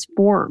only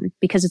transform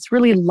because it's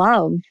really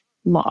love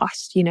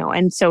lost,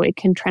 and so it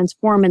can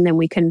transform and then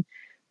we can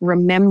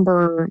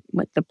remember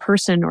what the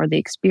person or the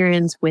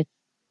experience with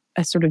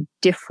a sort of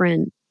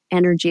different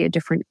energy, a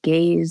different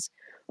gaze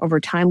over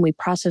time we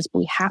process, but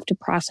we have to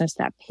process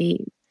that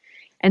pain.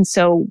 And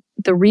so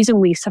the reason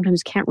we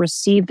sometimes can't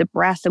receive the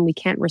breath and we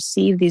can't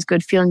receive these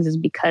good feelings is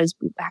because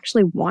we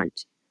actually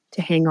want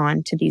to hang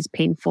on to these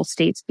painful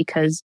states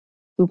because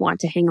we want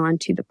to hang on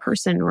to the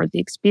person or the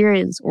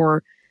experience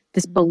or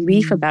this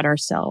belief about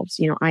ourselves.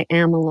 I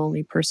am a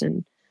lonely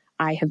person.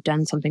 I have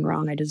done something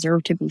wrong. I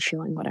deserve to be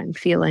feeling what I'm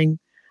feeling.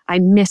 I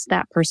miss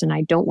that person.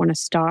 I don't want to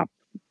stop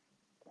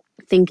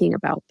thinking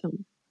about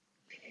them.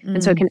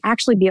 And so it can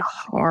actually be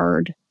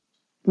hard,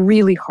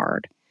 really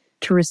hard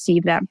to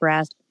receive that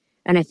breath.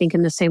 And I think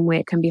in the same way,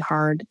 it can be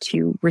hard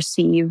to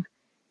receive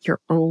your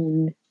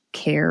own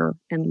care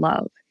and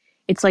love.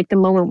 It's like the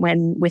moment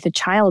when with a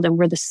child, and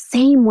we're the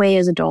same way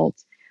as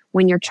adults,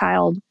 when your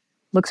child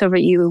looks over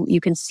at you,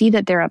 you can see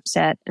that they're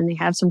upset and they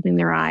have something in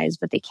their eyes,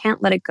 but they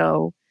can't let it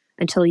go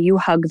until you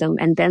hug them.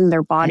 And then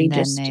their body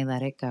they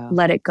let it go.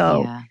 Let it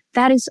go. Yeah.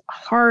 That is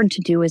hard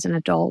to do as an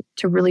adult,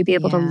 to really be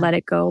able to let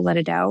it go, let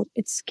it out.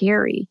 It's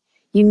scary.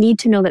 You need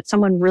to know that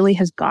someone really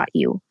has got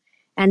you.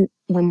 And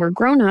when we're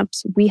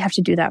grown-ups, we have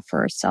to do that for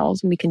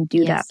ourselves. And we can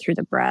do that through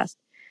the breath.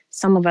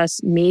 Some of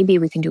us, maybe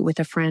we can do it with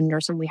a friend or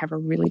someone we have a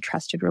really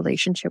trusted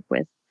relationship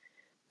with.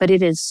 But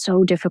it is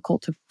so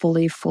difficult to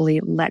fully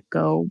let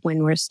go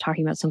when we're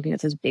talking about something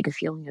that's as big a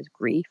feeling as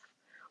grief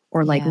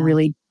or like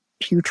really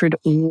putrid,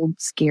 old,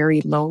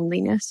 scary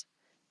loneliness.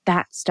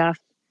 That stuff,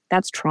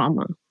 that's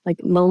trauma. Like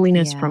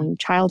loneliness from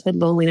childhood,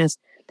 loneliness,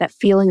 that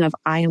feeling of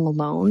I am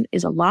alone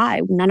is a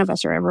lie. None of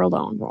us are ever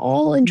alone. We're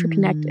all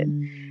interconnected.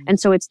 And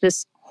so it's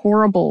this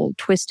horrible,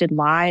 twisted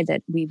lie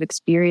that we've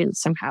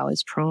experienced somehow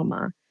as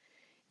trauma.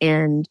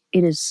 And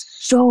it is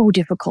so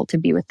difficult to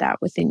be with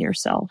that within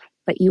yourself.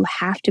 But you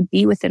have to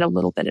be with it a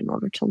little bit in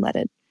order to let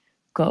it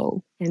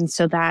go. And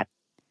so that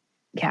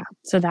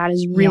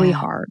is really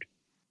hard.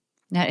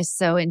 That is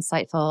so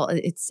insightful.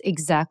 It's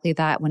exactly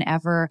that.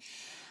 Whenever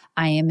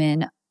I am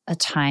in a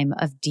time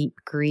of deep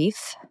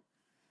grief,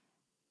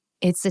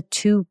 it's a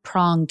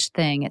two-pronged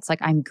thing. It's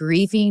like I'm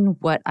grieving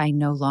what I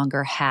no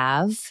longer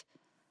have.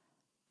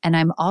 And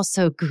I'm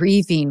also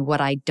grieving what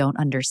I don't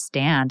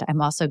understand.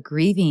 I'm also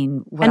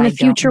grieving what and the I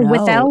future don't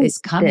know without is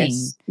coming.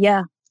 This.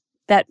 Yeah.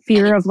 That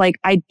fear of like,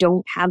 I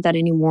don't have that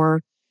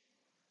anymore.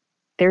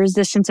 There is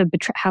this sense of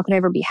betrayal. How could I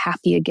ever be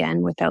happy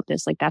again without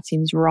this? Like that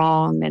seems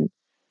wrong. And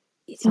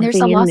there's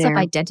a loss of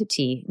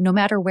identity, no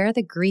matter where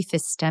the grief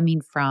is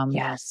stemming from.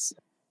 Yes.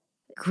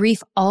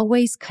 Grief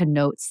always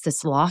connotes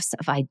this loss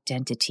of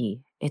identity.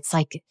 It's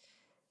like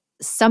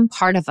some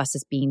part of us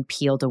is being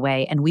peeled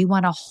away and we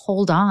want to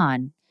hold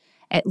on.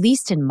 At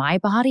least in my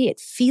body, it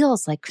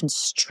feels like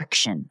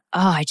constriction. Oh,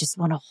 I just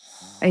want to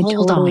hold on.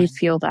 I totally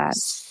feel that.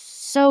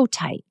 So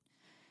tight.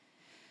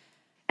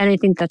 And I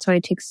think that's why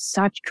it takes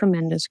such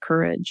tremendous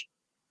courage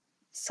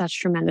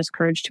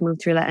to move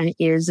through that. And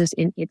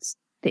it's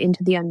the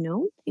into the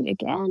unknown thing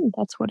again.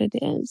 That's what it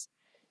is.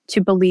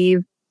 To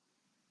believe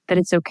that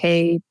it's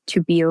okay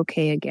to be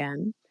okay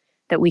again,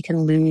 that we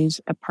can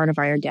lose a part of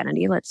our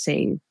identity. Let's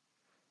say,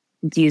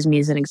 use me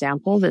as an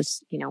example,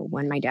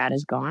 when my dad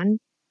is gone,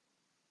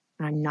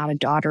 I'm not a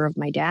daughter of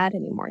my dad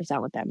anymore. Is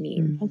that what that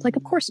means? It's like,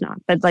 of course not.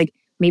 But like,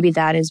 maybe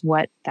that is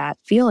what that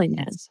feeling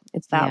is.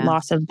 It's that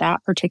loss of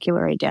that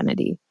particular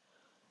identity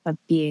of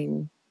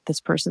being this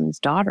person's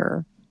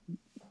daughter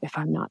if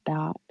I'm not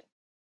that.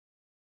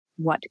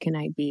 what can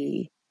I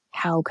be?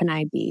 How can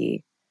I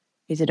be?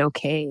 Is it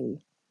okay?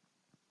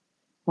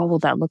 What will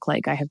that look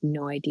like? I have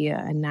no idea.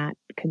 And that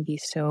can be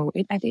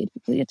I think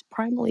it's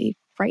primarily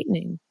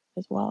frightening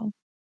as well.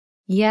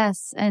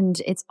 Yes.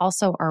 And it's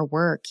also our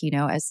work,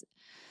 as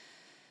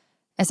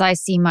I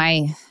see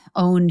my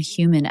own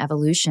human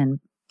evolution,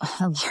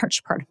 a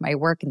large part of my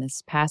work in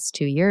this past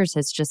 2 years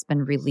has just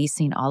been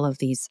releasing all of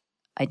these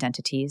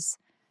identities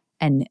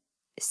and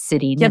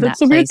sitting in That's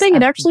that the weird place thing.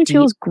 It of actually deep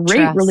feels great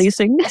trust.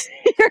 releasing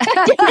your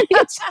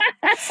identities.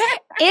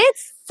 It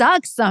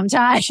sucks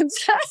sometimes.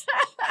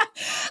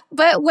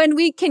 But when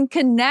we can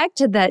connect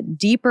to that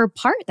deeper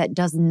part that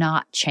does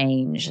not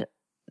change,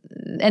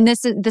 and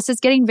this is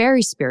getting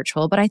very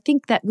spiritual, but I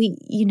think that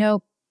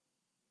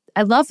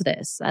I love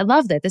this. I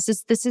love that. This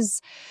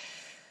is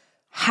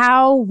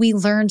how we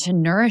learn to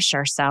nourish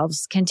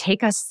ourselves can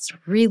take us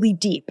really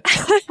deep.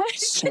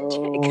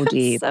 So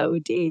deep. So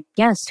deep.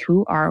 Yes.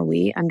 Who are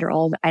we under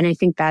all and I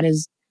think that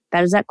is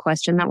that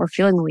question that we're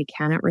feeling when we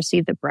cannot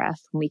receive the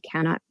breath, when we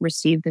cannot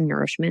receive the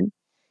nourishment.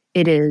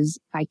 It is,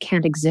 I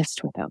can't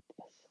exist without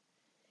this.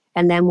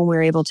 And then when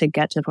we're able to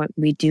get to the point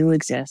we do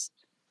exist,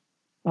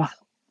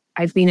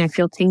 I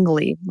feel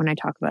tingly when I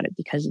talk about it,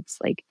 because it's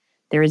like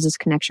there is this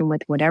connection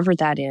with whatever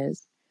that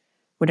is,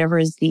 whatever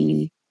is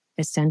the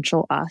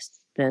essential us,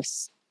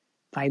 this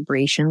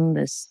vibration,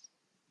 this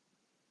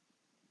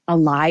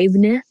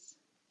aliveness.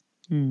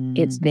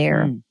 It's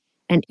there.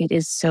 And it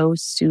is so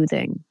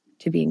soothing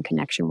to be in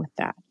connection with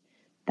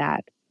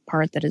that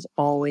part that is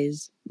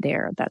always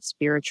there, that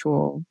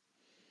spiritual,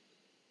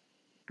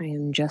 I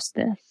am just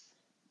this.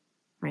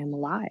 I am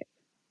alive.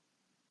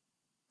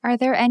 Are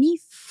there any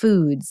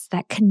foods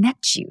that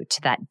connect you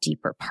to that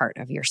deeper part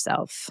of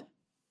yourself?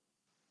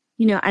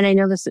 And I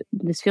know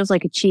this feels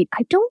like a cheat.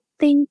 I don't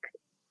think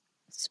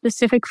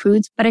specific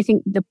foods, but I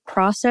think the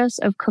process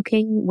of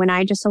cooking, when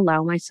I just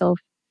allow myself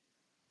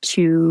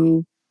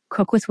to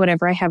cook with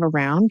whatever I have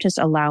around, just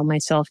allow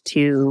myself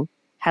to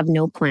have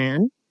no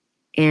plan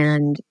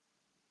and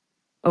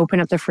open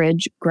up the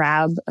fridge,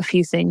 grab a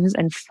few things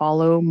and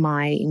follow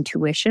my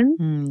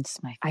intuition.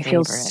 It's my favorite. I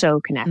feel so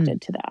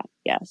connected to that.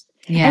 Yes.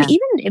 Yeah. And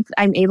even if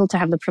I'm able to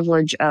have the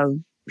privilege of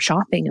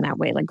shopping in that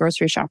way, like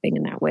grocery shopping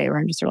in that way, where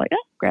I'm just sort of like,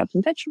 grab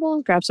some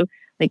vegetables,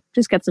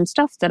 just get some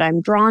stuff that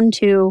I'm drawn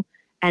to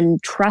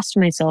and trust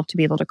myself to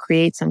be able to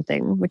create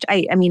something, which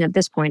I mean, at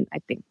this point, I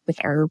think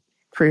with our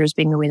careers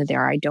being the way that they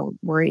are, I don't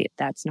worry.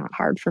 That's not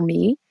hard for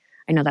me.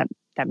 I know that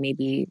may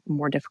be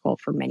more difficult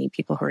for many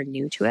people who are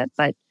new to it,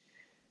 but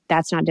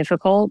that's not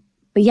difficult.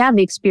 But yeah,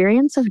 the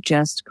experience of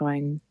just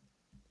going,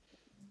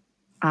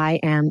 I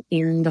am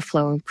in the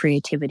flow of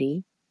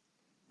creativity.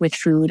 With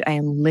food, I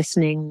am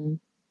listening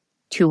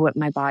to what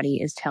my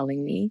body is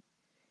telling me,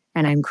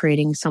 and I'm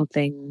creating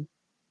something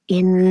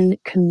in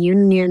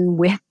communion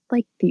with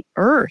like the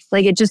earth.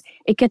 Like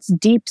it gets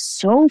deep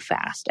so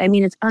fast. I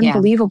mean, it's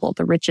unbelievable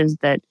the riches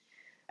that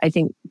I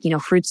think,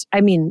 fruits.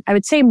 I mean, I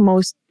would say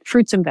most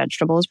fruits and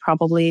vegetables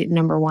probably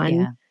number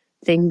one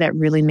thing that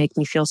really make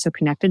me feel so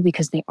connected,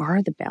 because they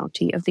are the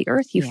bounty of the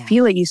earth. You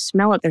feel it, you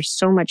smell it. There's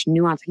so much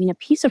nuance. I mean, a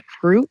piece of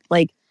fruit,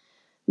 like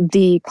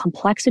the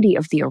complexity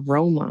of the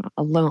aroma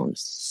alone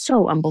is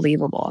so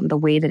unbelievable. And the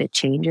way that it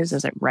changes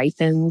as it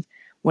ripens,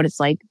 what it's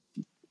like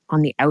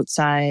on the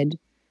outside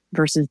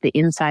versus the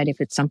inside,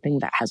 if it's something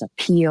that has a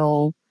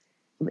peel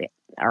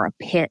or a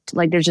pit.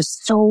 Like there's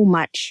just so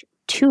much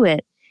to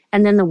it.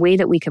 And then the way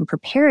that we can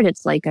prepare it,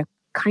 it's like a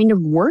kind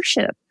of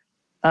worship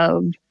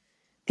of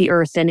the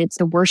earth, and it's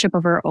the worship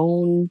of our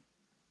own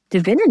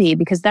divinity,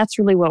 because that's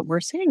really what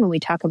we're saying when we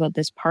talk about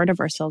this part of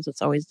ourselves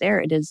that's always there.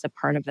 It is the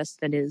part of us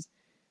that is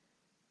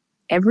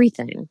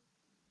everything,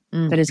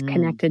 that is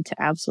connected to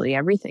absolutely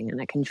everything, and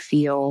that can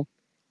feel.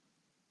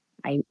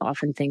 I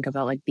often think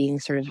about like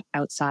being sort of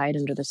outside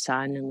under the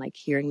sun and like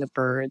hearing the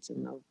birds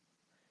and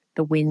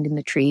the wind in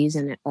the trees,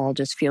 and it all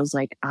just feels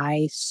like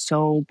I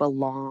so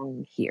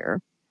belong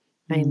here.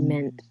 I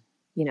meant,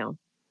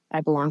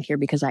 I belong here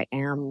because I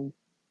am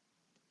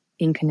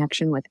in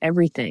connection with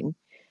everything.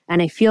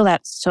 And I feel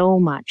that so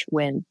much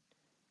when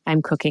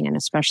I'm cooking, and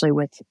especially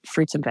with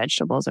fruits and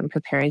vegetables and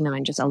preparing them,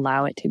 and just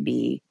allow it to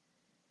be.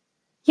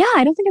 Yeah,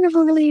 I don't think I've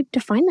ever really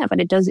defined that,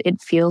 but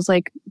it feels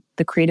like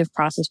the creative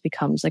process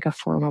becomes like a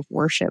form of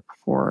worship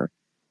for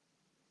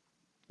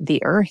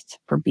the earth,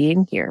 for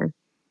being here.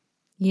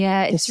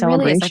 Yeah, it's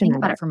really, as I think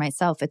about it for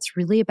myself, it's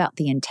really about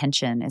the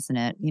intention, isn't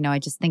it? I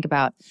just think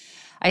about,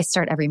 I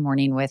start every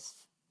morning with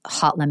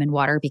hot lemon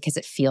water because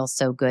it feels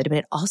so good, but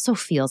it also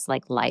feels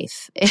like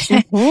life.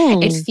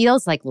 It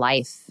feels like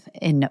life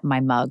in my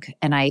mug,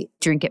 and I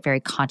drink it very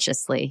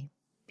consciously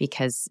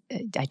because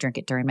I drink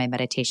it during my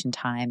meditation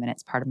time, and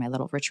it's part of my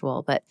little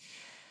ritual. But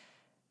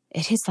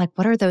it is like,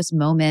 what are those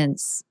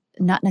moments,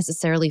 not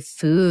necessarily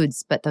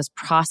foods, but those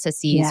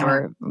processes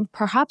or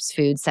perhaps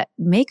foods that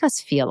make us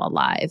feel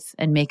alive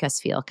and make us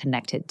feel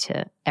connected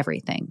to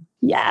everything.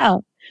 Yeah.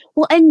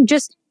 Well, and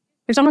just,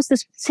 there's almost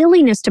this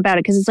silliness about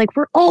it, because it's like,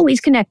 we're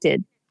always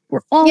connected. We're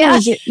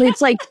always,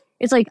 it's like,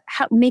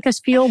 make us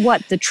feel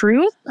what? The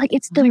truth? Like,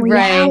 it's the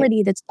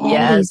reality that's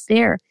always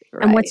there.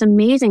 And what's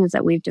amazing is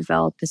that we've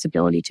developed this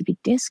ability to be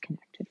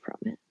disconnected from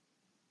it.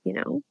 You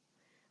know,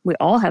 we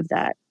all have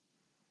that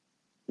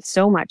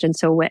so much. And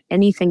so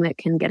anything that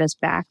can get us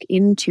back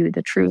into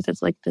the truth,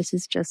 it's like, this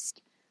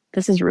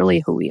is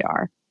really who we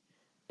are.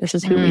 This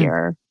is who we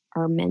are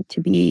meant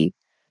to be.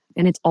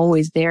 And it's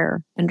always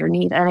there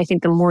underneath. And I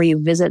think the more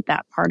you visit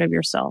that part of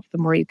yourself, the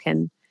more you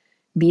can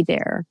be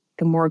there,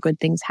 the more good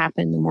things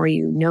happen, the more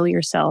you know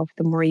yourself,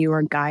 the more you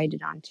are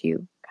guided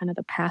onto kind of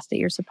the path that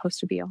you're supposed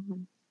to be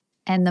on.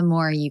 And the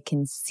more you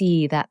can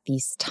see that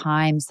these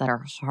times that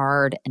are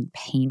hard and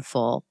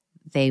painful,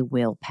 they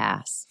will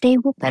pass. They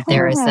will pass. That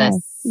there is a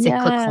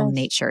cyclical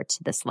nature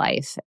to this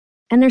life.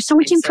 And there's so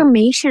much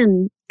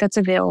information that's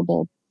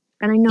available.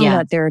 And I know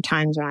that there are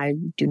times when I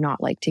do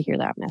not like to hear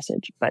that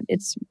message, but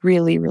it's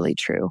really, really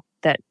true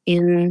that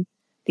in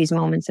these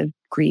moments of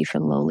grief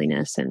and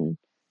loneliness and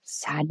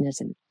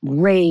sadness and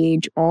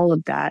rage, all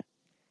of that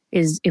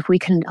is, if we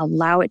can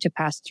allow it to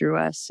pass through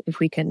us, if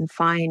we can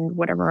find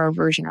whatever our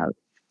version of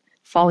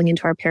falling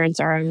into our parents'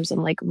 arms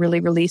and like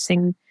really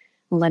releasing,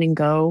 letting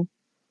go,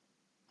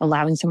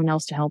 allowing someone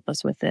else to help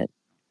us with it,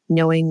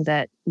 knowing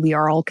that we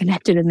are all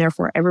connected and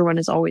therefore everyone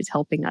is always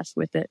helping us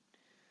with it,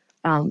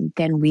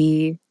 then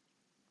we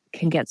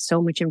can get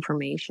so much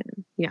information.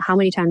 You know, how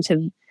many times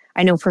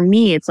I know for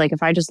me, it's like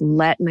if I just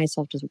let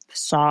myself just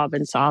sob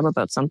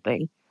about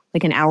something,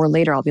 like an hour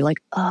later, I'll be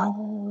like,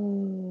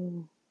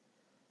 oh,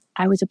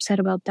 I was upset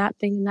about that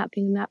thing and that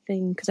thing and that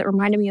thing because it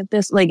reminded me of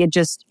this. Like it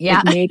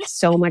makes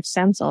so much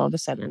sense all of a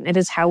sudden. It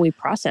is how we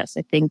process.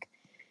 I think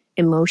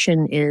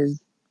emotion is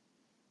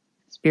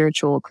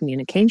spiritual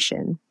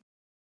communication.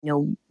 You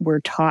know,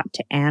 we're taught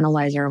to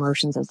analyze our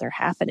emotions as they're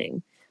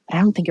happening, but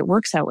I don't think it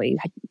works that way. You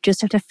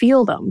just have to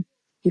feel them.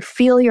 You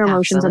feel your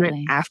emotions and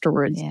then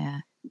afterwards,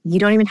 you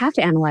don't even have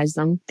to analyze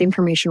them. The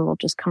information will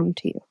just come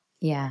to you.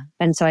 Yeah.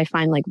 And so I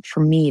find like for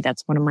me,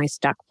 that's one of my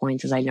stuck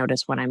points is I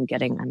notice when I'm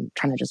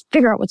trying to just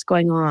figure out what's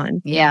going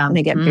on. Yeah. And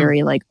I get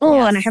very like,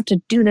 and I have to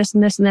do this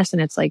and this and this.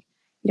 And it's like,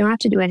 you don't have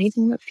to do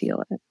anything but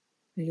feel it.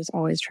 I just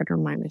always try to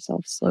remind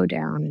myself, slow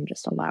down and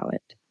just allow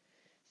it.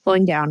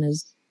 Slowing down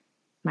is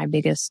my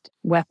biggest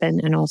weapon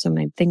and also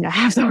my thing I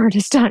have the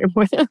hardest time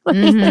with.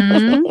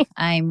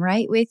 I'm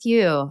right with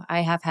you.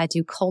 I have had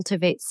to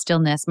cultivate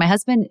stillness. My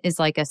husband is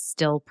like a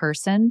still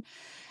person.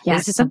 Yeah,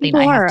 this is something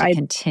I have to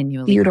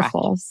continually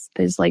practice.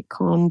 There's like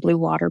calm blue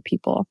water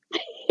people.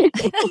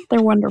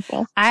 They're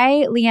wonderful.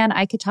 Leanne,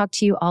 I could talk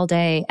to you all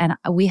day and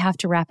we have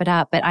to wrap it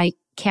up, but I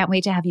can't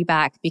wait to have you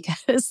back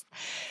because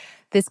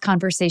this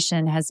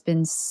conversation has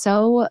been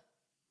so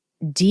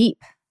deep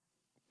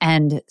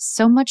and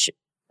so much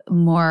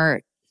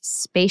more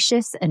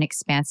spacious and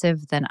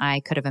expansive than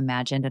I could have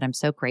imagined. And I'm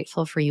so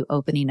grateful for you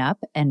opening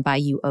up, and by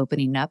you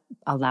opening up,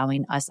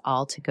 allowing us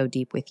all to go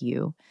deep with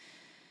you.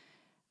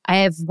 I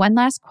have one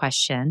last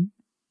question,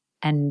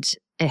 and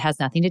it has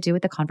nothing to do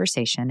with the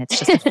conversation. It's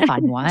just a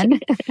fun one.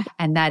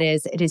 And that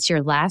is, it is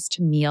your last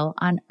meal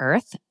on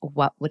earth.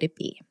 What would it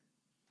be?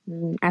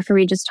 After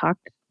we just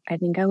talked, I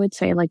think I would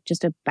say like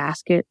just a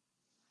basket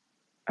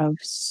of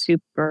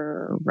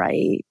super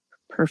ripe,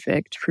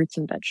 perfect fruits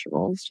and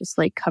vegetables, just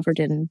like covered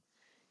in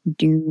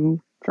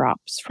dew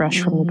drops fresh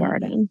from the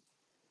garden.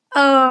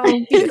 Oh,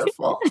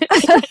 beautiful.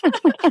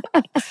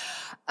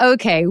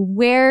 Okay,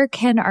 where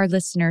can our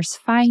listeners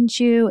find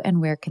you and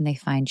where can they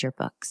find your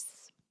books?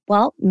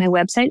 Well, my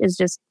website is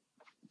just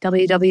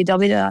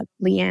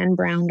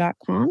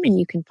www.leannebrown.com, and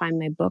you can find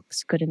my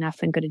books, Good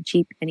Enough and Good and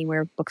Cheap,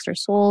 anywhere books are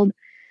sold.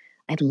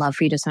 I'd love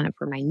for you to sign up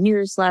for my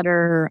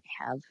newsletter.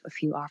 I have a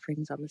few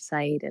offerings on the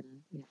site and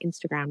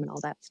Instagram and all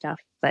that stuff.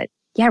 But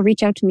yeah,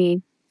 reach out to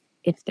me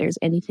if there's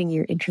anything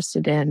you're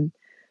interested in,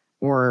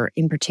 or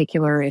in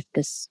particular, if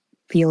this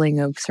feeling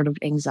of sort of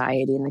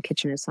anxiety in the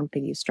kitchen is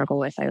something you struggle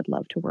with, I would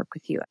love to work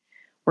with you.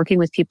 Working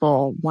with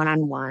people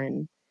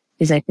one-on-one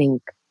is, I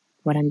think,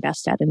 what I'm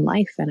best at in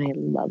life. And I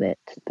love it,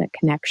 that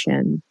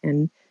connection,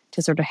 and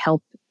to sort of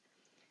help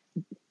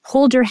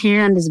hold your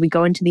hand as we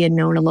go into the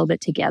unknown a little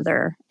bit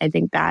together. I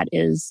think that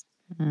is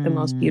the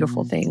most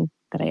beautiful thing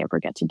that I ever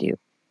get to do.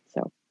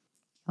 So,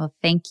 well,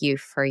 thank you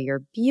for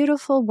your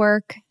beautiful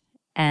work.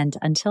 And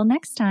until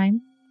next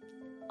time,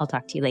 I'll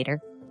talk to you later.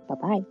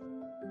 Bye-bye.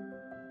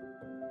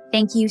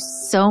 Thank you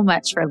so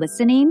much for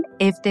listening.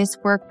 If this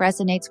work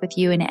resonates with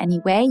you in any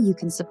way, you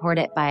can support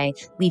it by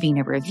leaving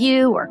a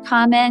review or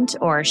comment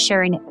or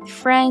sharing it with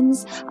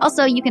friends.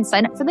 Also, you can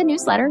sign up for the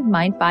newsletter,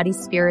 Mind, Body,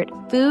 Spirit,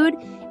 Food.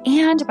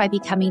 And by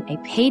becoming a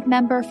paid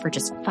member for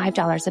just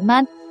 $5 a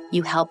month,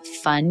 you help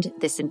fund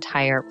this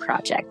entire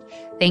project.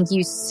 Thank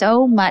you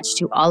so much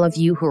to all of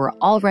you who are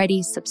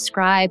already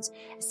subscribed,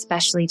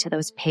 especially to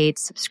those paid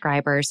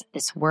subscribers.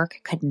 This work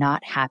could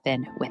not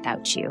happen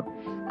without you.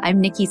 I'm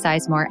Nikki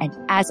Sizemore, and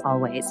as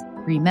always,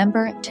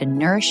 remember to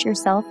nourish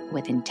yourself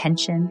with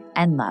intention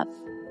and love.